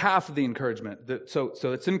that's only half of the encouragement. So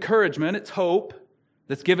it's encouragement, it's hope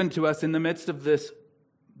that's given to us in the midst of this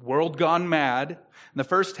world gone mad. And the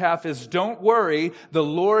first half is, don't worry, the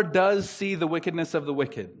Lord does see the wickedness of the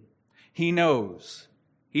wicked. He knows.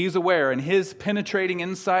 He's aware, and his penetrating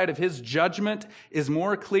insight of his judgment is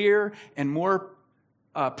more clear and more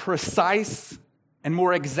precise and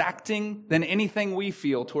more exacting than anything we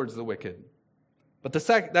feel towards the wicked. But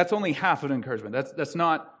that's only half of an encouragement. That's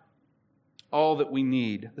not all that we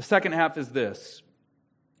need. The second half is this.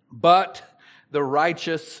 But the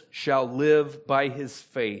righteous shall live by his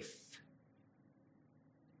faith.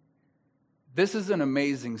 This is an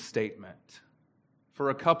amazing statement for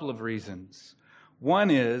a couple of reasons.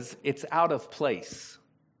 One is, it's out of place.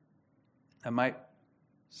 That might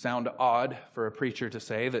sound odd for a preacher to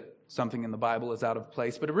say that something in the Bible is out of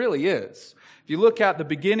place, but it really is. If you look at the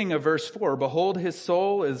beginning of verse 4, behold, his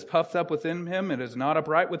soul is puffed up within him, it is not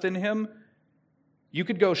upright within him. You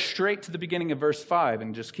could go straight to the beginning of verse 5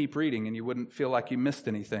 and just keep reading, and you wouldn't feel like you missed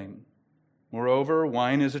anything. Moreover,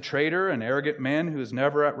 wine is a traitor, an arrogant man who is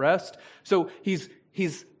never at rest. So he's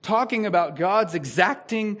talking about God's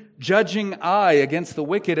exacting, judging eye against the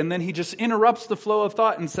wicked, and then he just interrupts the flow of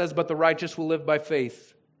thought and says, but the righteous will live by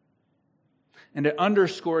faith. And it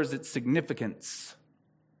underscores its significance.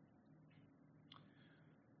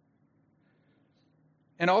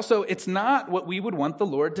 And also, it's not what we would want the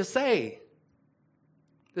Lord to say.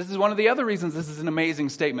 This is one of the other reasons this is an amazing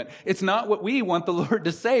statement. It's not what we want the Lord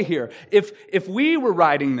to say here. If we were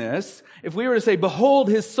writing this, if we were to say, behold,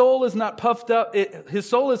 his soul is not puffed up, his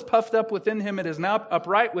soul is puffed up within him, it is not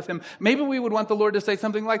upright with him, maybe we would want the Lord to say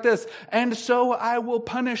something like this, and so I will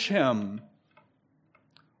punish him,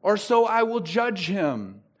 or so I will judge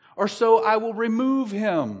him, or so I will remove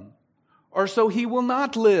him, or so he will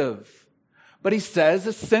not live. But he says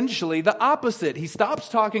essentially the opposite. He stops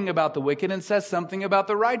talking about the wicked and says something about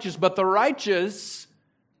the righteous. But the righteous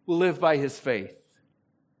will live by his faith.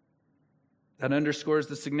 That underscores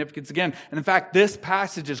the significance again. And in fact, this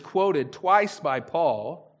passage is quoted twice by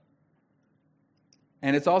Paul.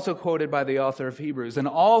 And it's also quoted by the author of Hebrews. And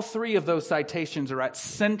all three of those citations are at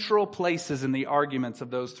central places in the arguments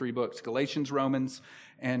of those three books, Galatians, Romans,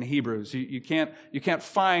 and Hebrews. You can't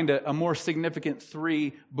find a more significant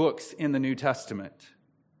three books in the New Testament.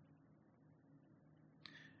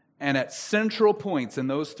 And at central points in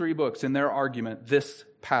those three books, in their argument, this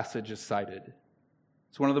passage is cited.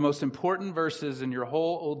 It's one of the most important verses in your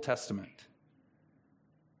whole Old Testament.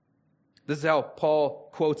 This is how Paul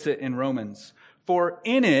quotes it in Romans. For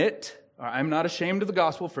in it, I'm not ashamed of the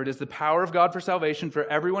gospel, for it is the power of God for salvation for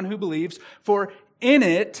everyone who believes. For in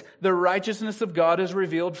it, the righteousness of God is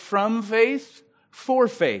revealed from faith for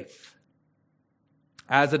faith.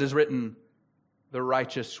 As it is written, the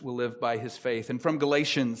righteous will live by his faith. And from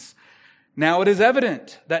Galatians, now it is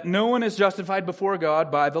evident that no one is justified before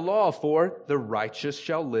God by the law, for the righteous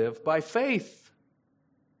shall live by faith.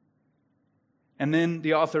 And then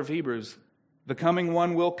the author of Hebrews, the coming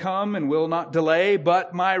one will come and will not delay,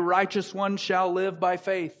 but my righteous one shall live by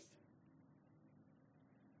faith.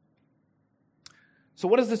 So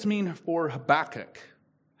what does this mean for Habakkuk?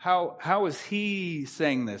 How is he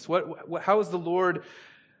saying this? How is the Lord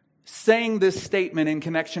saying this statement in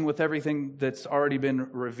connection with everything that's already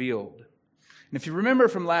been revealed? And if you remember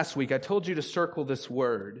from last week, I told you to circle this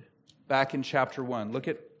word back in chapter 1. Look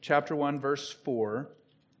at chapter 1, verse 4.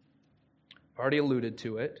 I've already alluded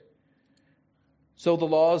to it. So the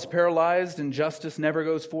law is paralyzed and justice never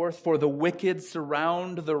goes forth, for the wicked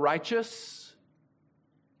surround the righteous.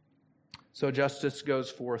 So justice goes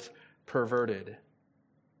forth perverted.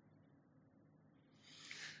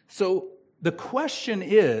 So the question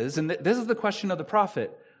is, and this is the question of the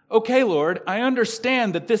prophet, okay, Lord, I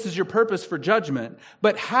understand that this is your purpose for judgment,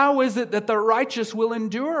 but how is it that the righteous will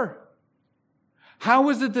endure? How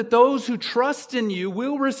is it that those who trust in you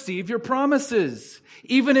will receive your promises,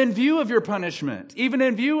 even in view of your punishment, even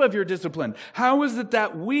in view of your discipline? How is it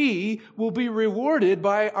that we will be rewarded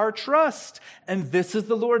by our trust? And this is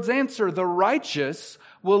the Lord's answer. The righteous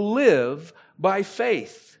will live by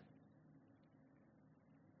faith.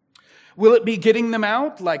 Will it be getting them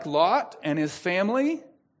out like Lot and his family?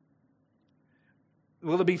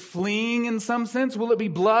 Will it be fleeing in some sense? Will it be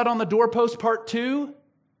blood on the doorpost part 2?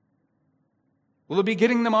 Will it be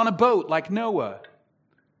getting them on a boat like Noah?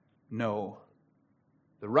 No.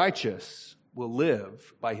 The righteous will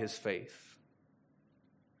live by his faith.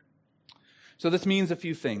 So this means a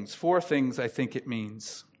few things. 4 things I think it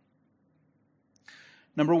means.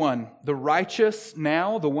 Number 1, the righteous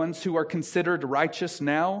now, the ones who are considered righteous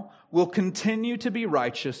now, will continue to be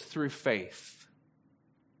righteous through faith.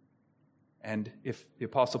 And if the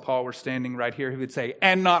Apostle Paul were standing right here, he would say,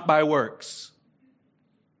 and not by works.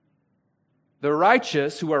 The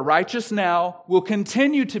righteous who are righteous now will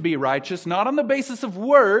continue to be righteous, not on the basis of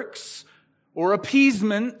works or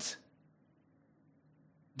appeasement,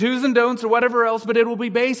 do's and don'ts or whatever else, but it will be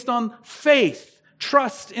based on faith,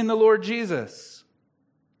 trust in the Lord Jesus.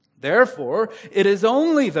 Therefore, it is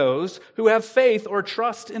only those who have faith or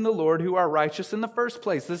trust in the Lord who are righteous in the first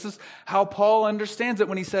place. This is how Paul understands it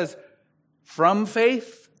when he says, from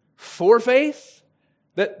faith, for faith.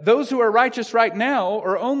 That those who are righteous right now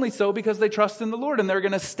are only so because they trust in the Lord, and they're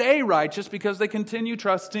going to stay righteous because they continue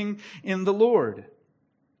trusting in the Lord.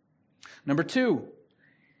 Number 2,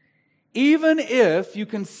 even if you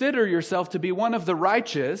consider yourself to be one of the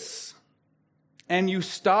righteous and you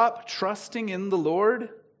stop trusting in the Lord,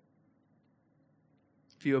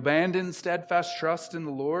 if you abandon steadfast trust in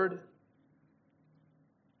the Lord,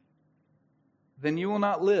 then you will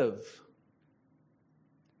not live,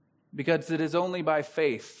 because it is only by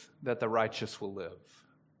faith that the righteous will live.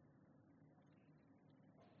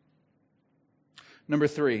 Number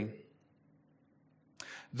 3,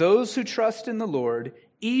 those who trust in the Lord,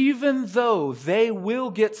 even though they will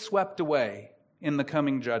get swept away in the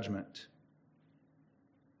coming judgment,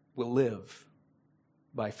 will live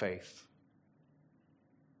by faith.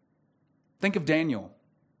 Think of Daniel.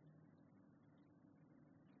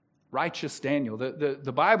 Righteous Daniel.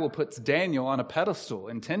 The Bible puts Daniel on a pedestal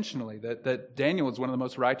intentionally, that Daniel is one of the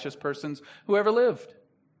most righteous persons who ever lived.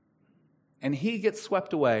 And he gets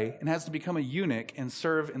swept away and has to become a eunuch and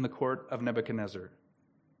serve in the court of Nebuchadnezzar.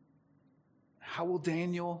 How will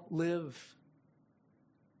Daniel live?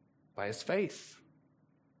 By his faith.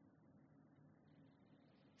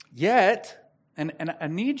 Yet, and I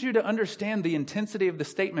need you to understand the intensity of the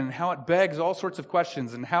statement and how it begs all sorts of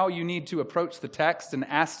questions and how you need to approach the text and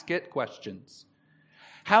ask it questions.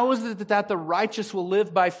 How is it that the righteous will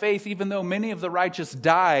live by faith even though many of the righteous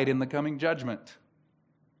died in the coming judgment?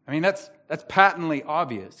 I mean, that's patently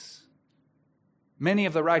obvious. Many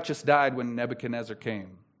of the righteous died when Nebuchadnezzar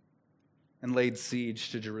came and laid siege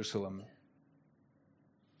to Jerusalem.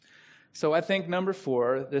 So I think number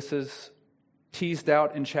 4, this is teased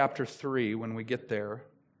out in chapter 3 when we get there,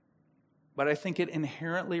 but I think it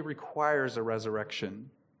inherently requires a resurrection.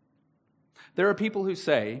 There are people who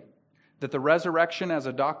say that the resurrection as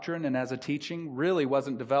a doctrine and as a teaching really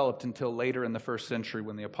wasn't developed until later in the first century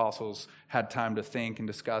when the apostles had time to think and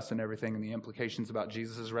discuss and everything and the implications about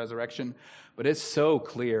Jesus' resurrection. But it's so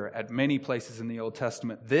clear at many places in the Old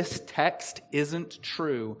Testament, this text isn't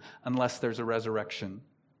true unless there's a resurrection.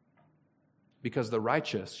 Because the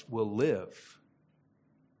righteous will live,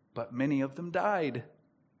 but many of them died.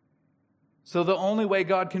 So the only way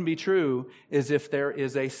God can be true is if there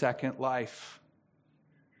is a second life.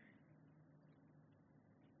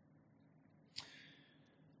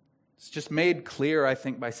 It's just made clear, I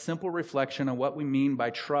think, by simple reflection on what we mean by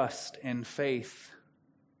trust and faith.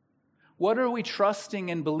 What are we trusting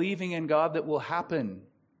and believing in God that will happen?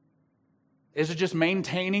 Is it just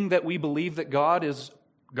maintaining that we believe that God is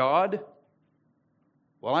God?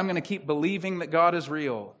 Well, I'm going to keep believing that God is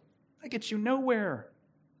real. That gets you nowhere.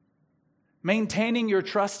 Maintaining your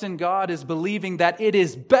trust in God is believing that it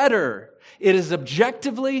is better. It is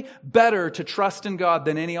objectively better to trust in God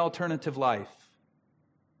than any alternative life.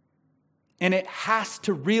 And it has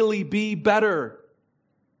to really be better.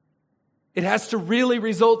 It has to really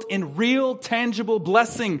result in real, tangible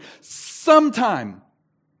blessing sometime.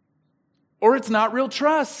 Or it's not real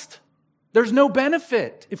trust. There's no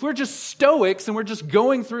benefit. If we're just stoics and we're just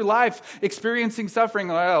going through life experiencing suffering,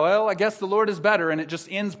 well, I guess the Lord is better, and it just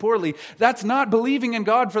ends poorly, that's not believing in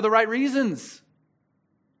God for the right reasons.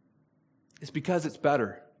 It's because it's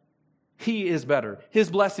better. He is better. His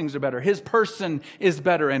blessings are better. His person is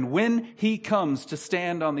better. And when He comes to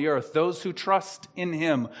stand on the earth, those who trust in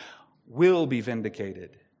Him will be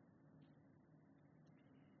vindicated.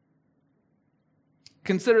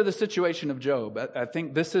 Consider the situation of Job. I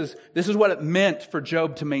think this is what it meant for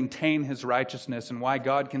Job to maintain his righteousness, and why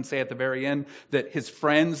God can say at the very end that his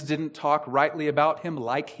friends didn't talk rightly about him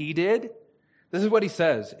like he did. This is what he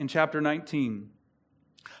says in chapter 19.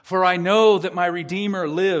 For I know that my Redeemer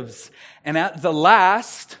lives, and at the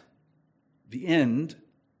last, the end,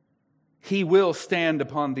 He will stand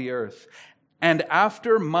upon the earth. And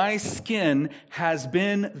after my skin has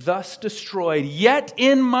been thus destroyed, yet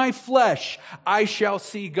in my flesh I shall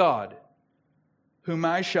see God, whom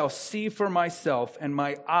I shall see for myself, and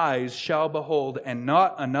my eyes shall behold, and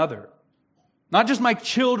not another. Not just my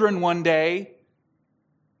children one day,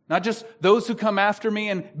 not just those who come after me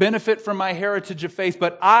and benefit from my heritage of faith,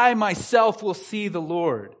 but I myself will see the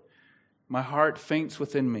Lord. My heart faints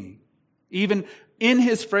within me. Even in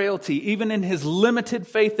his frailty, even in his limited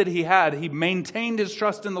faith that he had, he maintained his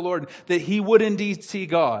trust in the Lord that he would indeed see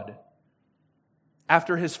God.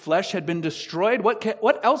 After his flesh had been destroyed,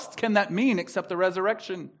 what else can that mean except the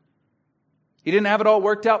resurrection? He didn't have it all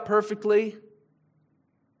worked out perfectly,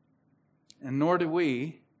 and nor do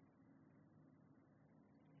we.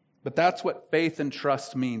 But that's what faith and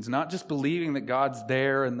trust means. Not just believing that God's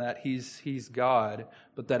there and that He's God,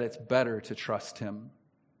 but that it's better to trust Him.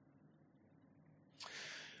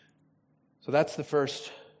 So that's the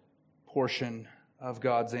first portion of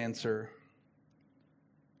God's answer.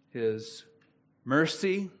 His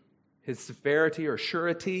mercy, His severity or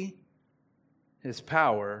surety, His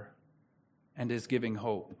power, and His giving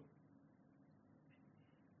hope.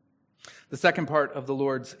 The second part of the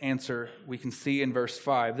Lord's answer we can see in verse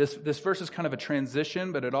 5. This verse is kind of a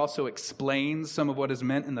transition, but it also explains some of what is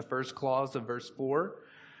meant in the first clause of verse 4.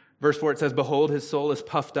 Verse 4, it says, "Behold, his soul is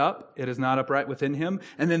puffed up. It is not upright within him."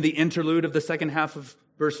 And then the interlude of the second half of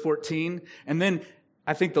verse 14. And then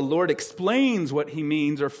I think the Lord explains what He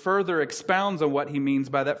means, or further expounds on what He means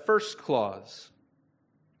by that first clause.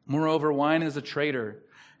 "Moreover, wine is a traitor,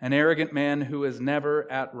 an arrogant man who is never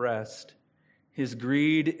at rest. His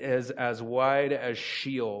greed is as wide as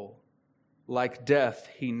Sheol. Like death,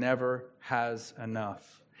 he never has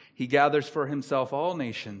enough. He gathers for himself all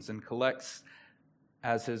nations and collects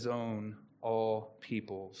as his own all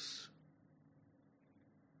peoples."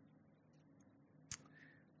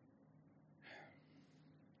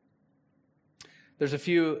 There's a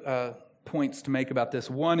few points to make about this.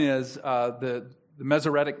 One is the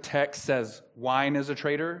Masoretic text says wine is a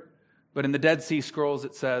traitor, but in the Dead Sea Scrolls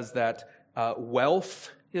it says that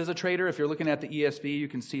wealth is a traitor. If you're looking at the ESV, you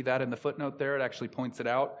can see that in the footnote there. It actually points it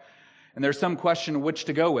out. And there's some question which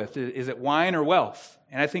to go with. Is it wine or wealth?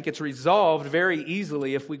 And I think it's resolved very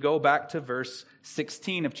easily if we go back to verse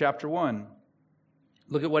 16 of chapter 1.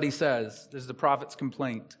 Look at what he says. This is the prophet's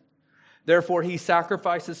complaint. "Therefore he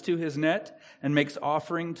sacrifices to his net and makes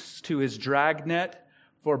offerings to his drag net,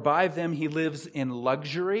 for by them he lives in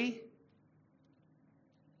luxury,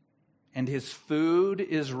 and his food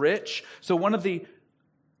is rich." So one of the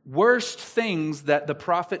worst things that the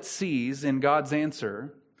prophet sees in God's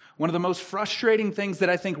answer, one of the most frustrating things that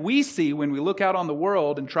I think we see when we look out on the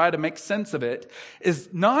world and try to make sense of it,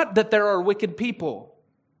 is not that there are wicked people.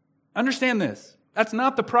 Understand this. That's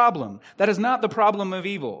not the problem. That is not the problem of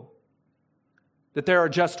evil, that there are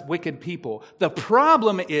just wicked people. The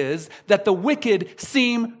problem is that the wicked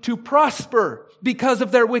seem to prosper because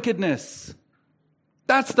of their wickedness.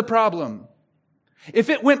 That's the problem. If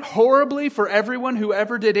it went horribly for everyone who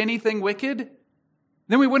ever did anything wicked,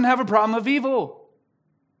 then we wouldn't have a problem of evil.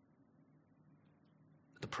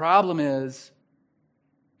 The problem is,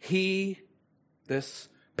 this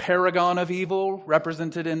paragon of evil,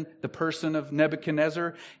 represented in the person of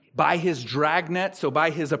Nebuchadnezzar, by his dragnet, so by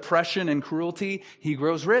his oppression and cruelty, he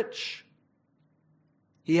grows rich.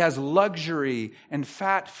 He has luxury and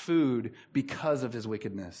fat food because of his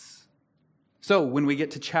wickedness. So when we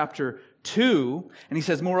get to chapter 2, and he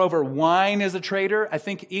says, "Moreover, wine is a traitor," I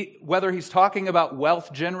think whether he's talking about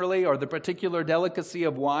wealth generally or the particular delicacy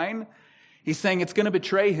of wine, he's saying it's going to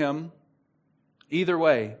betray him either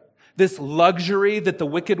way. This luxury that the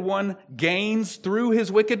wicked one gains through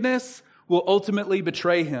his wickedness will ultimately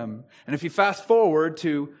betray him. And if you fast forward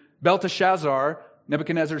to Belteshazzar,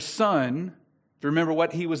 Nebuchadnezzar's son, if you remember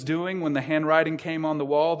what he was doing when the handwriting came on the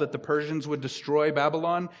wall that the Persians would destroy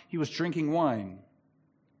Babylon, he was drinking wine,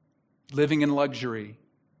 living in luxury.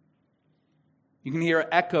 You can hear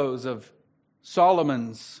echoes of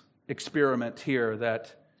Solomon's experiment here,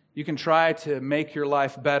 that you can try to make your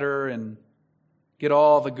life better and get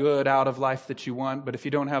all the good out of life that you want, but if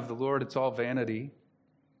you don't have the Lord, it's all vanity.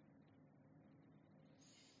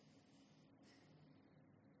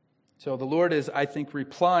 So the Lord is, I think,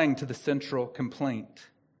 replying to the central complaint.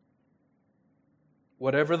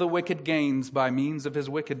 Whatever the wicked gains by means of his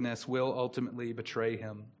wickedness will ultimately betray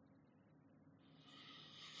him.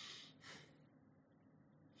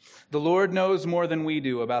 The Lord knows more than we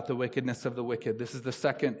do about the wickedness of the wicked. This is the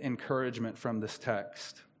second encouragement from this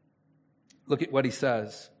text. Look at what he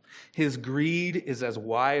says. "His greed is as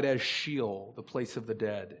wide as Sheol, the place of the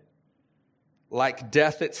dead. Like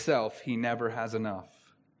death itself, he never has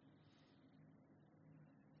enough."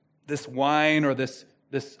 This wine or this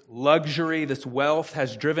luxury, this wealth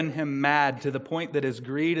has driven him mad to the point that his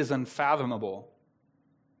greed is unfathomable.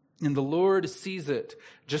 And the Lord sees it.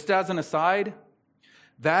 Just as an aside,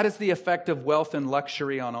 that is the effect of wealth and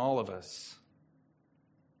luxury on all of us.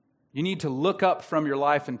 You need to look up from your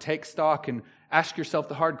life and take stock and ask yourself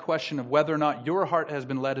the hard question of whether or not your heart has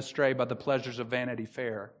been led astray by the pleasures of Vanity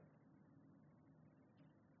Fair.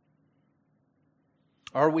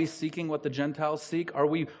 Are we seeking what the Gentiles seek? Are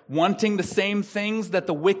we wanting the same things that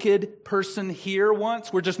the wicked person here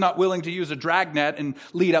wants? We're just not willing to use a dragnet and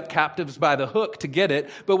lead up captives by the hook to get it,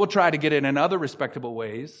 but we'll try to get it in other respectable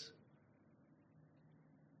ways.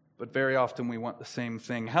 But very often we want the same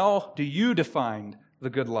thing. How do you define the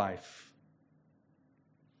good life?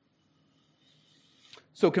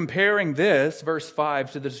 So comparing this, verse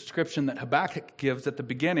 5, to the description that Habakkuk gives at the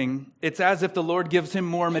beginning, it's as if the Lord gives him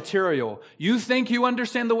more material. You think you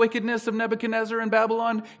understand the wickedness of Nebuchadnezzar in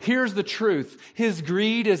Babylon? Here's the truth. His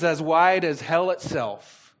greed is as wide as hell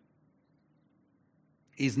itself.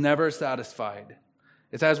 He's never satisfied.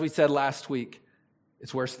 It's as we said last week,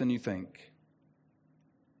 it's worse than you think.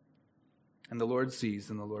 And the Lord sees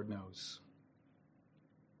and the Lord knows.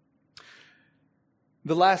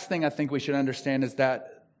 The last thing I think we should understand is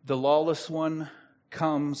that the lawless one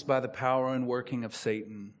comes by the power and working of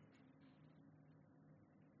Satan.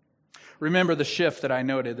 Remember the shift that I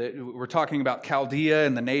noted, that we're talking about Chaldea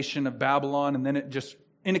and the nation of Babylon, and then it just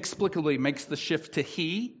inexplicably makes the shift to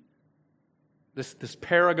he, this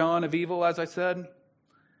paragon of evil, as I said.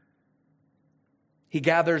 He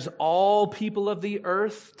gathers all people of the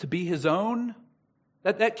earth to be his own.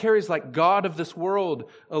 That carries like God of this world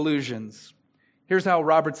illusions. Here's how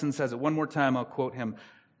Robertson says it. One more time, I'll quote him.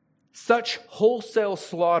 Such wholesale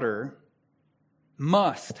slaughter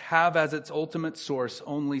must have as its ultimate source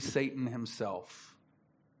only Satan himself.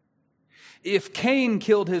 If Cain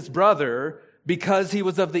killed his brother because he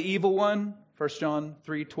was of the evil one, 1 John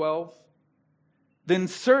 3:12, then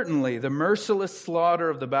certainly the merciless slaughter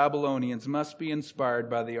of the Babylonians must be inspired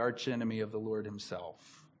by the archenemy of the Lord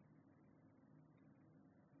himself.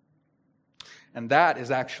 And that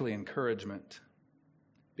is actually encouragement,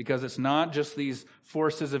 because it's not just these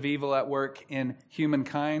forces of evil at work in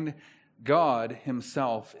humankind. God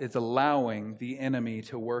himself is allowing the enemy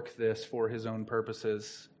to work this for his own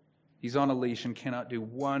purposes. He's on a leash and cannot do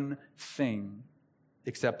one thing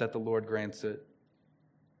except that the Lord grants it.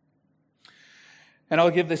 And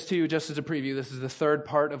I'll give this to you just as a preview. This is the third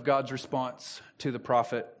part of God's response to the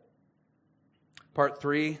prophet. Part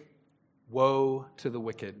 3, woe to the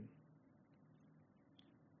wicked.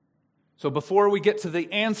 So before we get to the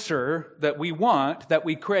answer that we want, that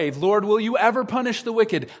we crave, Lord, will you ever punish the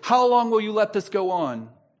wicked? How long will you let this go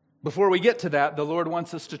on? Before we get to that, the Lord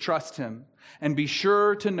wants us to trust him and be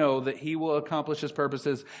sure to know that he will accomplish his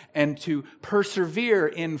purposes and to persevere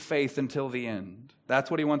in faith until the end.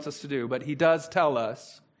 That's what he wants us to do. But he does tell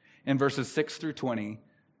us in verses 6 through 20,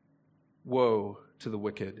 woe to the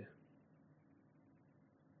wicked.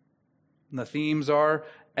 And the themes are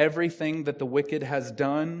everything that the wicked has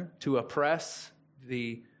done to oppress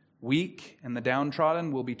the weak and the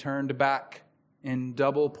downtrodden will be turned back in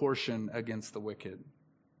double portion against the wicked.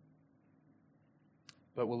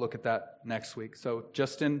 But we'll look at that next week. So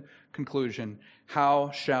just in conclusion,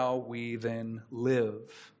 how shall we then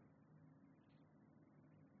live?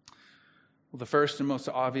 Well, the first and most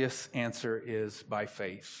obvious answer is by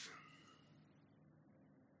faith.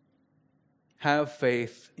 Have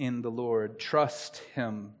faith in the Lord. Trust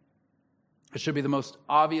him. It should be the most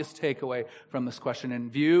obvious takeaway from this question.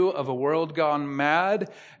 In view of a world gone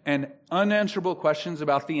mad and unanswerable questions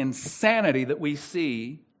about the insanity that we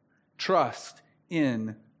see, trust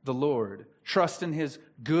in the Lord. Trust in his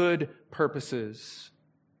good purposes.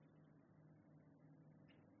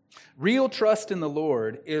 Real trust in the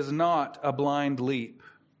Lord is not a blind leap.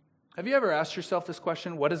 Have you ever asked yourself this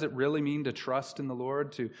question? What does it really mean to trust in the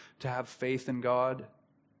Lord, to have faith in God?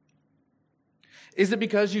 Is it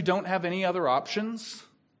because you don't have any other options?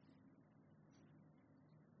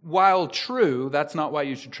 While true, that's not why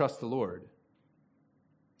you should trust the Lord.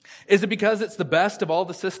 Is it because it's the best of all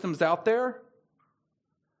the systems out there?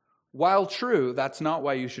 While true, that's not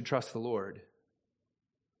why you should trust the Lord.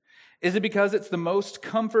 Is it because it's the most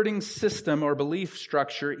comforting system or belief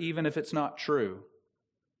structure, even if it's not true?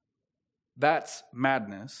 That's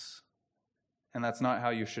madness, and that's not how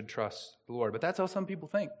you should trust the Lord. But that's how some people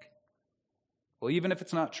think. Well, even if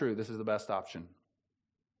it's not true, this is the best option.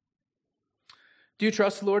 Do you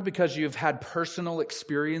trust the Lord because you've had personal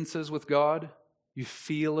experiences with God? You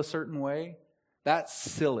feel a certain way? That's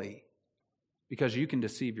silly, because you can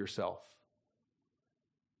deceive yourself.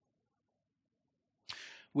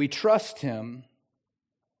 We trust him,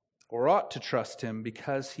 or ought to trust him,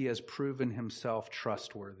 because he has proven himself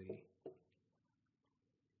trustworthy.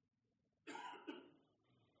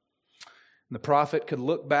 The prophet could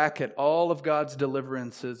look back at all of God's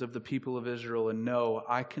deliverances of the people of Israel and know,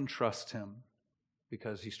 I can trust him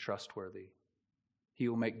because he's trustworthy. He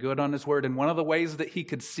will make good on his word. And one of the ways that he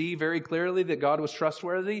could see very clearly that God was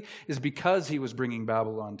trustworthy is because he was bringing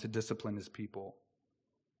Babylon to discipline his people.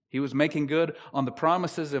 He was making good on the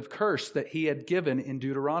promises of curse that he had given in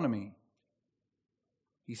Deuteronomy.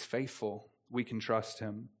 He's faithful. We can trust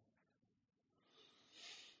him.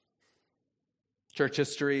 Church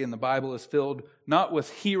history and the Bible is filled not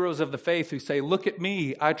with heroes of the faith who say, look at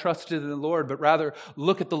me, I trusted in the Lord, but rather,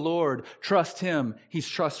 look at the Lord, trust him, he's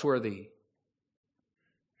trustworthy.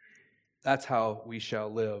 That's how we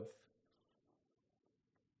shall live.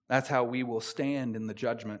 That's how we will stand in the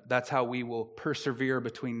judgment. That's how we will persevere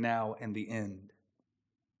between now and the end.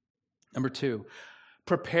 Number 2,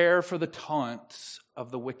 prepare for the taunts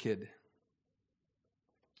of the wicked.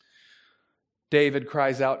 David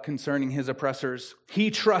cries out concerning his oppressors, "He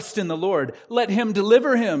trusts in the Lord. Let him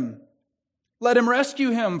deliver him. Let him rescue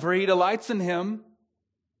him, for he delights in him."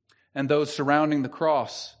 And those surrounding the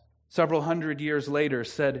cross, several hundred years later,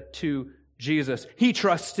 said to Jesus, "He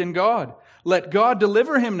trusts in God. Let God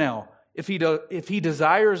deliver him now, if he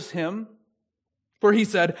desires him. For he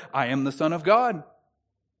said, 'I am the Son of God.'"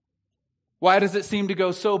 Why does it seem to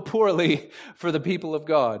go so poorly for the people of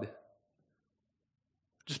God?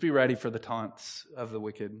 Just be ready for the taunts of the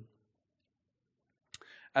wicked.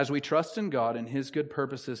 As we trust in God and His good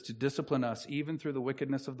purposes to discipline us even through the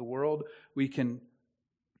wickedness of the world, we can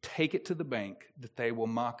take it to the bank that they will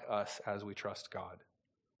mock us as we trust God.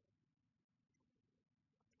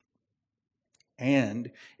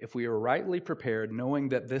 And if we are rightly prepared, knowing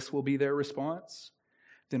that this will be their response,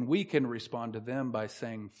 then we can respond to them by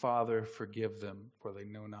saying, "Father, forgive them, for they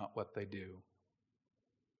know not what they do."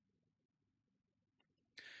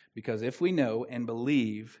 Because if we know and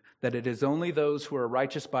believe that it is only those who are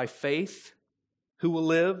righteous by faith who will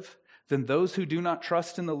live, then those who do not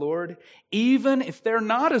trust in the Lord, even if they're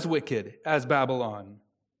not as wicked as Babylon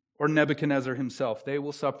or Nebuchadnezzar himself, they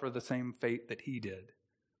will suffer the same fate that he did.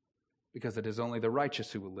 Because it is only the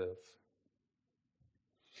righteous who will live.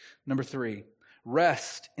 Number 3,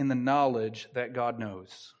 rest in the knowledge that God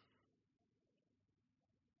knows.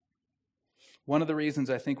 One of the reasons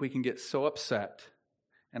I think we can get so upset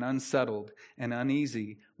and unsettled and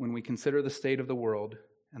uneasy when we consider the state of the world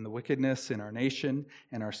and the wickedness in our nation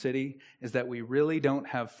and our city is that we really don't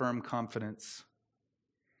have firm confidence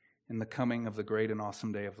in the coming of the great and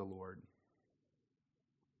awesome day of the Lord.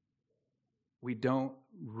 We don't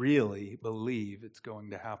really believe it's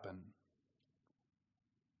going to happen.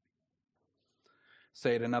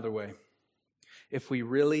 Say it another way. If we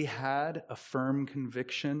really had a firm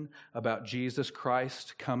conviction about Jesus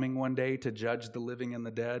Christ coming one day to judge the living and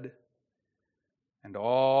the dead, and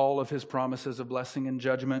all of His promises of blessing and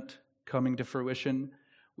judgment coming to fruition,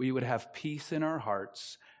 we would have peace in our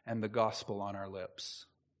hearts and the gospel on our lips.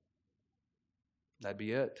 That'd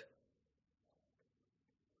be it.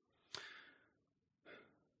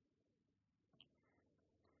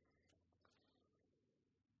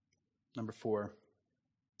 Number 4.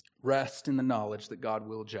 Rest in the knowledge that God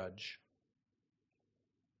will judge.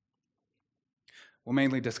 We'll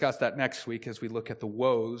mainly discuss that next week as we look at the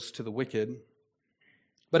woes to the wicked.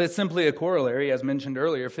 But it's simply a corollary, as mentioned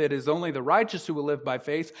earlier. If it is only the righteous who will live by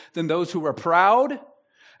faith, then those who are proud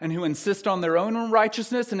and who insist on their own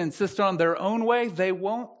righteousness and insist on their own way, they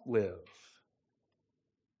won't live.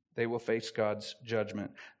 They will face God's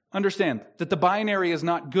judgment. Understand that the binary is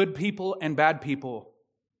not good people and bad people.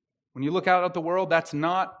 When you look out at the world, that's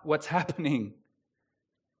not what's happening.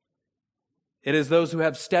 It is those who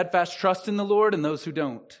have steadfast trust in the Lord and those who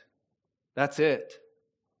don't. That's it.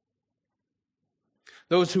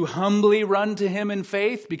 Those who humbly run to Him in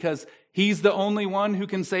faith because He's the only one who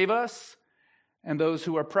can save us. And those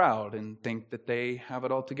who are proud and think that they have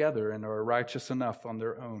it all together and are righteous enough on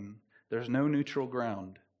their own. There's no neutral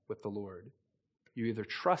ground with the Lord. You either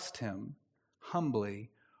trust Him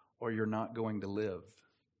humbly or you're not going to live.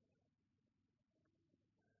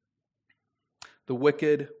 The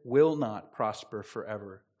wicked will not prosper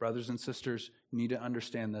forever. Brothers and sisters, you need to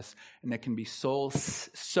understand this. And it can be so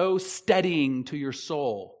steadying to your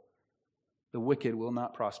soul. The wicked will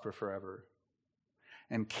not prosper forever.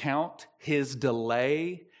 And count His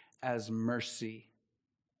delay as mercy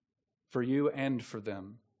for you and for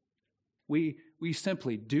them. We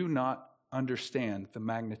simply do not understand the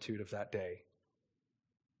magnitude of that day.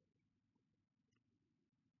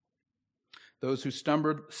 Those who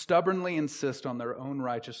stubbornly insist on their own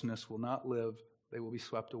righteousness will not live. They will be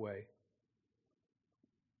swept away.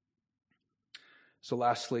 So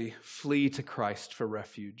lastly, flee to Christ for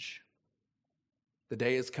refuge. The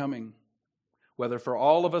day is coming, whether for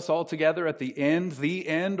all of us all together at the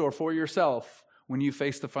end, or for yourself when you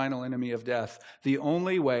face the final enemy of death. The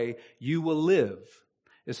only way you will live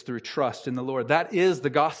is through trust in the Lord. That is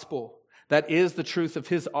the gospel. That is the truth of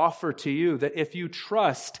His offer to you, that if you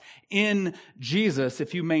trust in Jesus,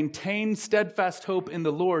 if you maintain steadfast hope in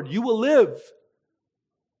the Lord, you will live.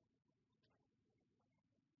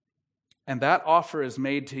 And that offer is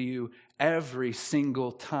made to you every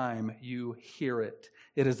single time you hear it.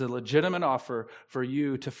 It is a legitimate offer for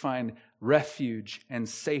you to find refuge and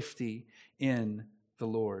safety in the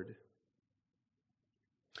Lord.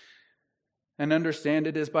 And understand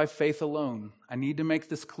it is by faith alone. I need to make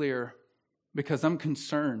this clear because I'm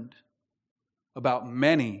concerned about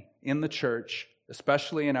many in the church,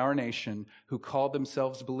 especially in our nation, who call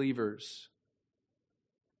themselves believers.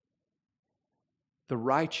 The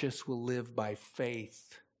righteous will live by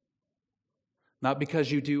faith. Not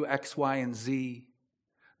because you do X, Y, and Z.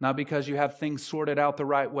 Not because you have things sorted out the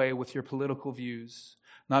right way with your political views.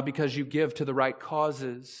 Not because you give to the right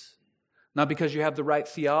causes. Not because you have the right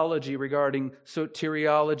theology regarding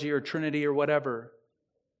soteriology or Trinity or whatever.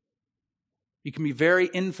 You can be very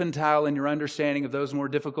infantile in your understanding of those more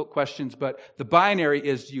difficult questions, but the binary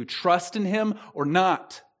is, do you trust in Him or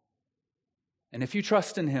not? And if you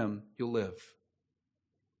trust in Him, you'll live.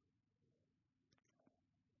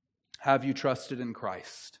 Have you trusted in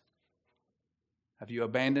Christ? Have you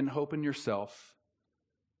abandoned hope in yourself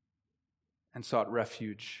and sought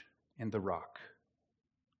refuge in the rock?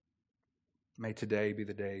 May today be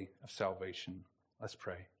the day of salvation. Let's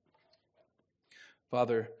pray.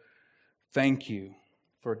 Father, thank you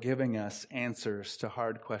for giving us answers to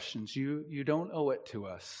hard questions. You don't owe it to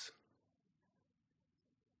us.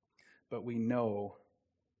 But we know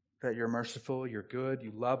that you're merciful, you're good,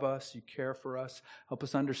 you love us, you care for us. Help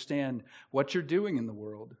us understand what you're doing in the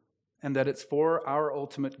world and that it's for our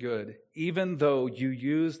ultimate good, even though you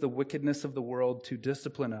use the wickedness of the world to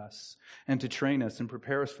discipline us and to train us and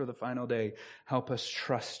prepare us for the final day. Help us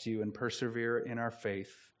trust you and persevere in our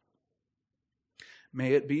faith.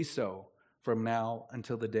 May it be so from now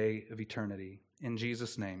until the day of eternity. In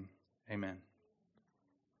Jesus' name, amen.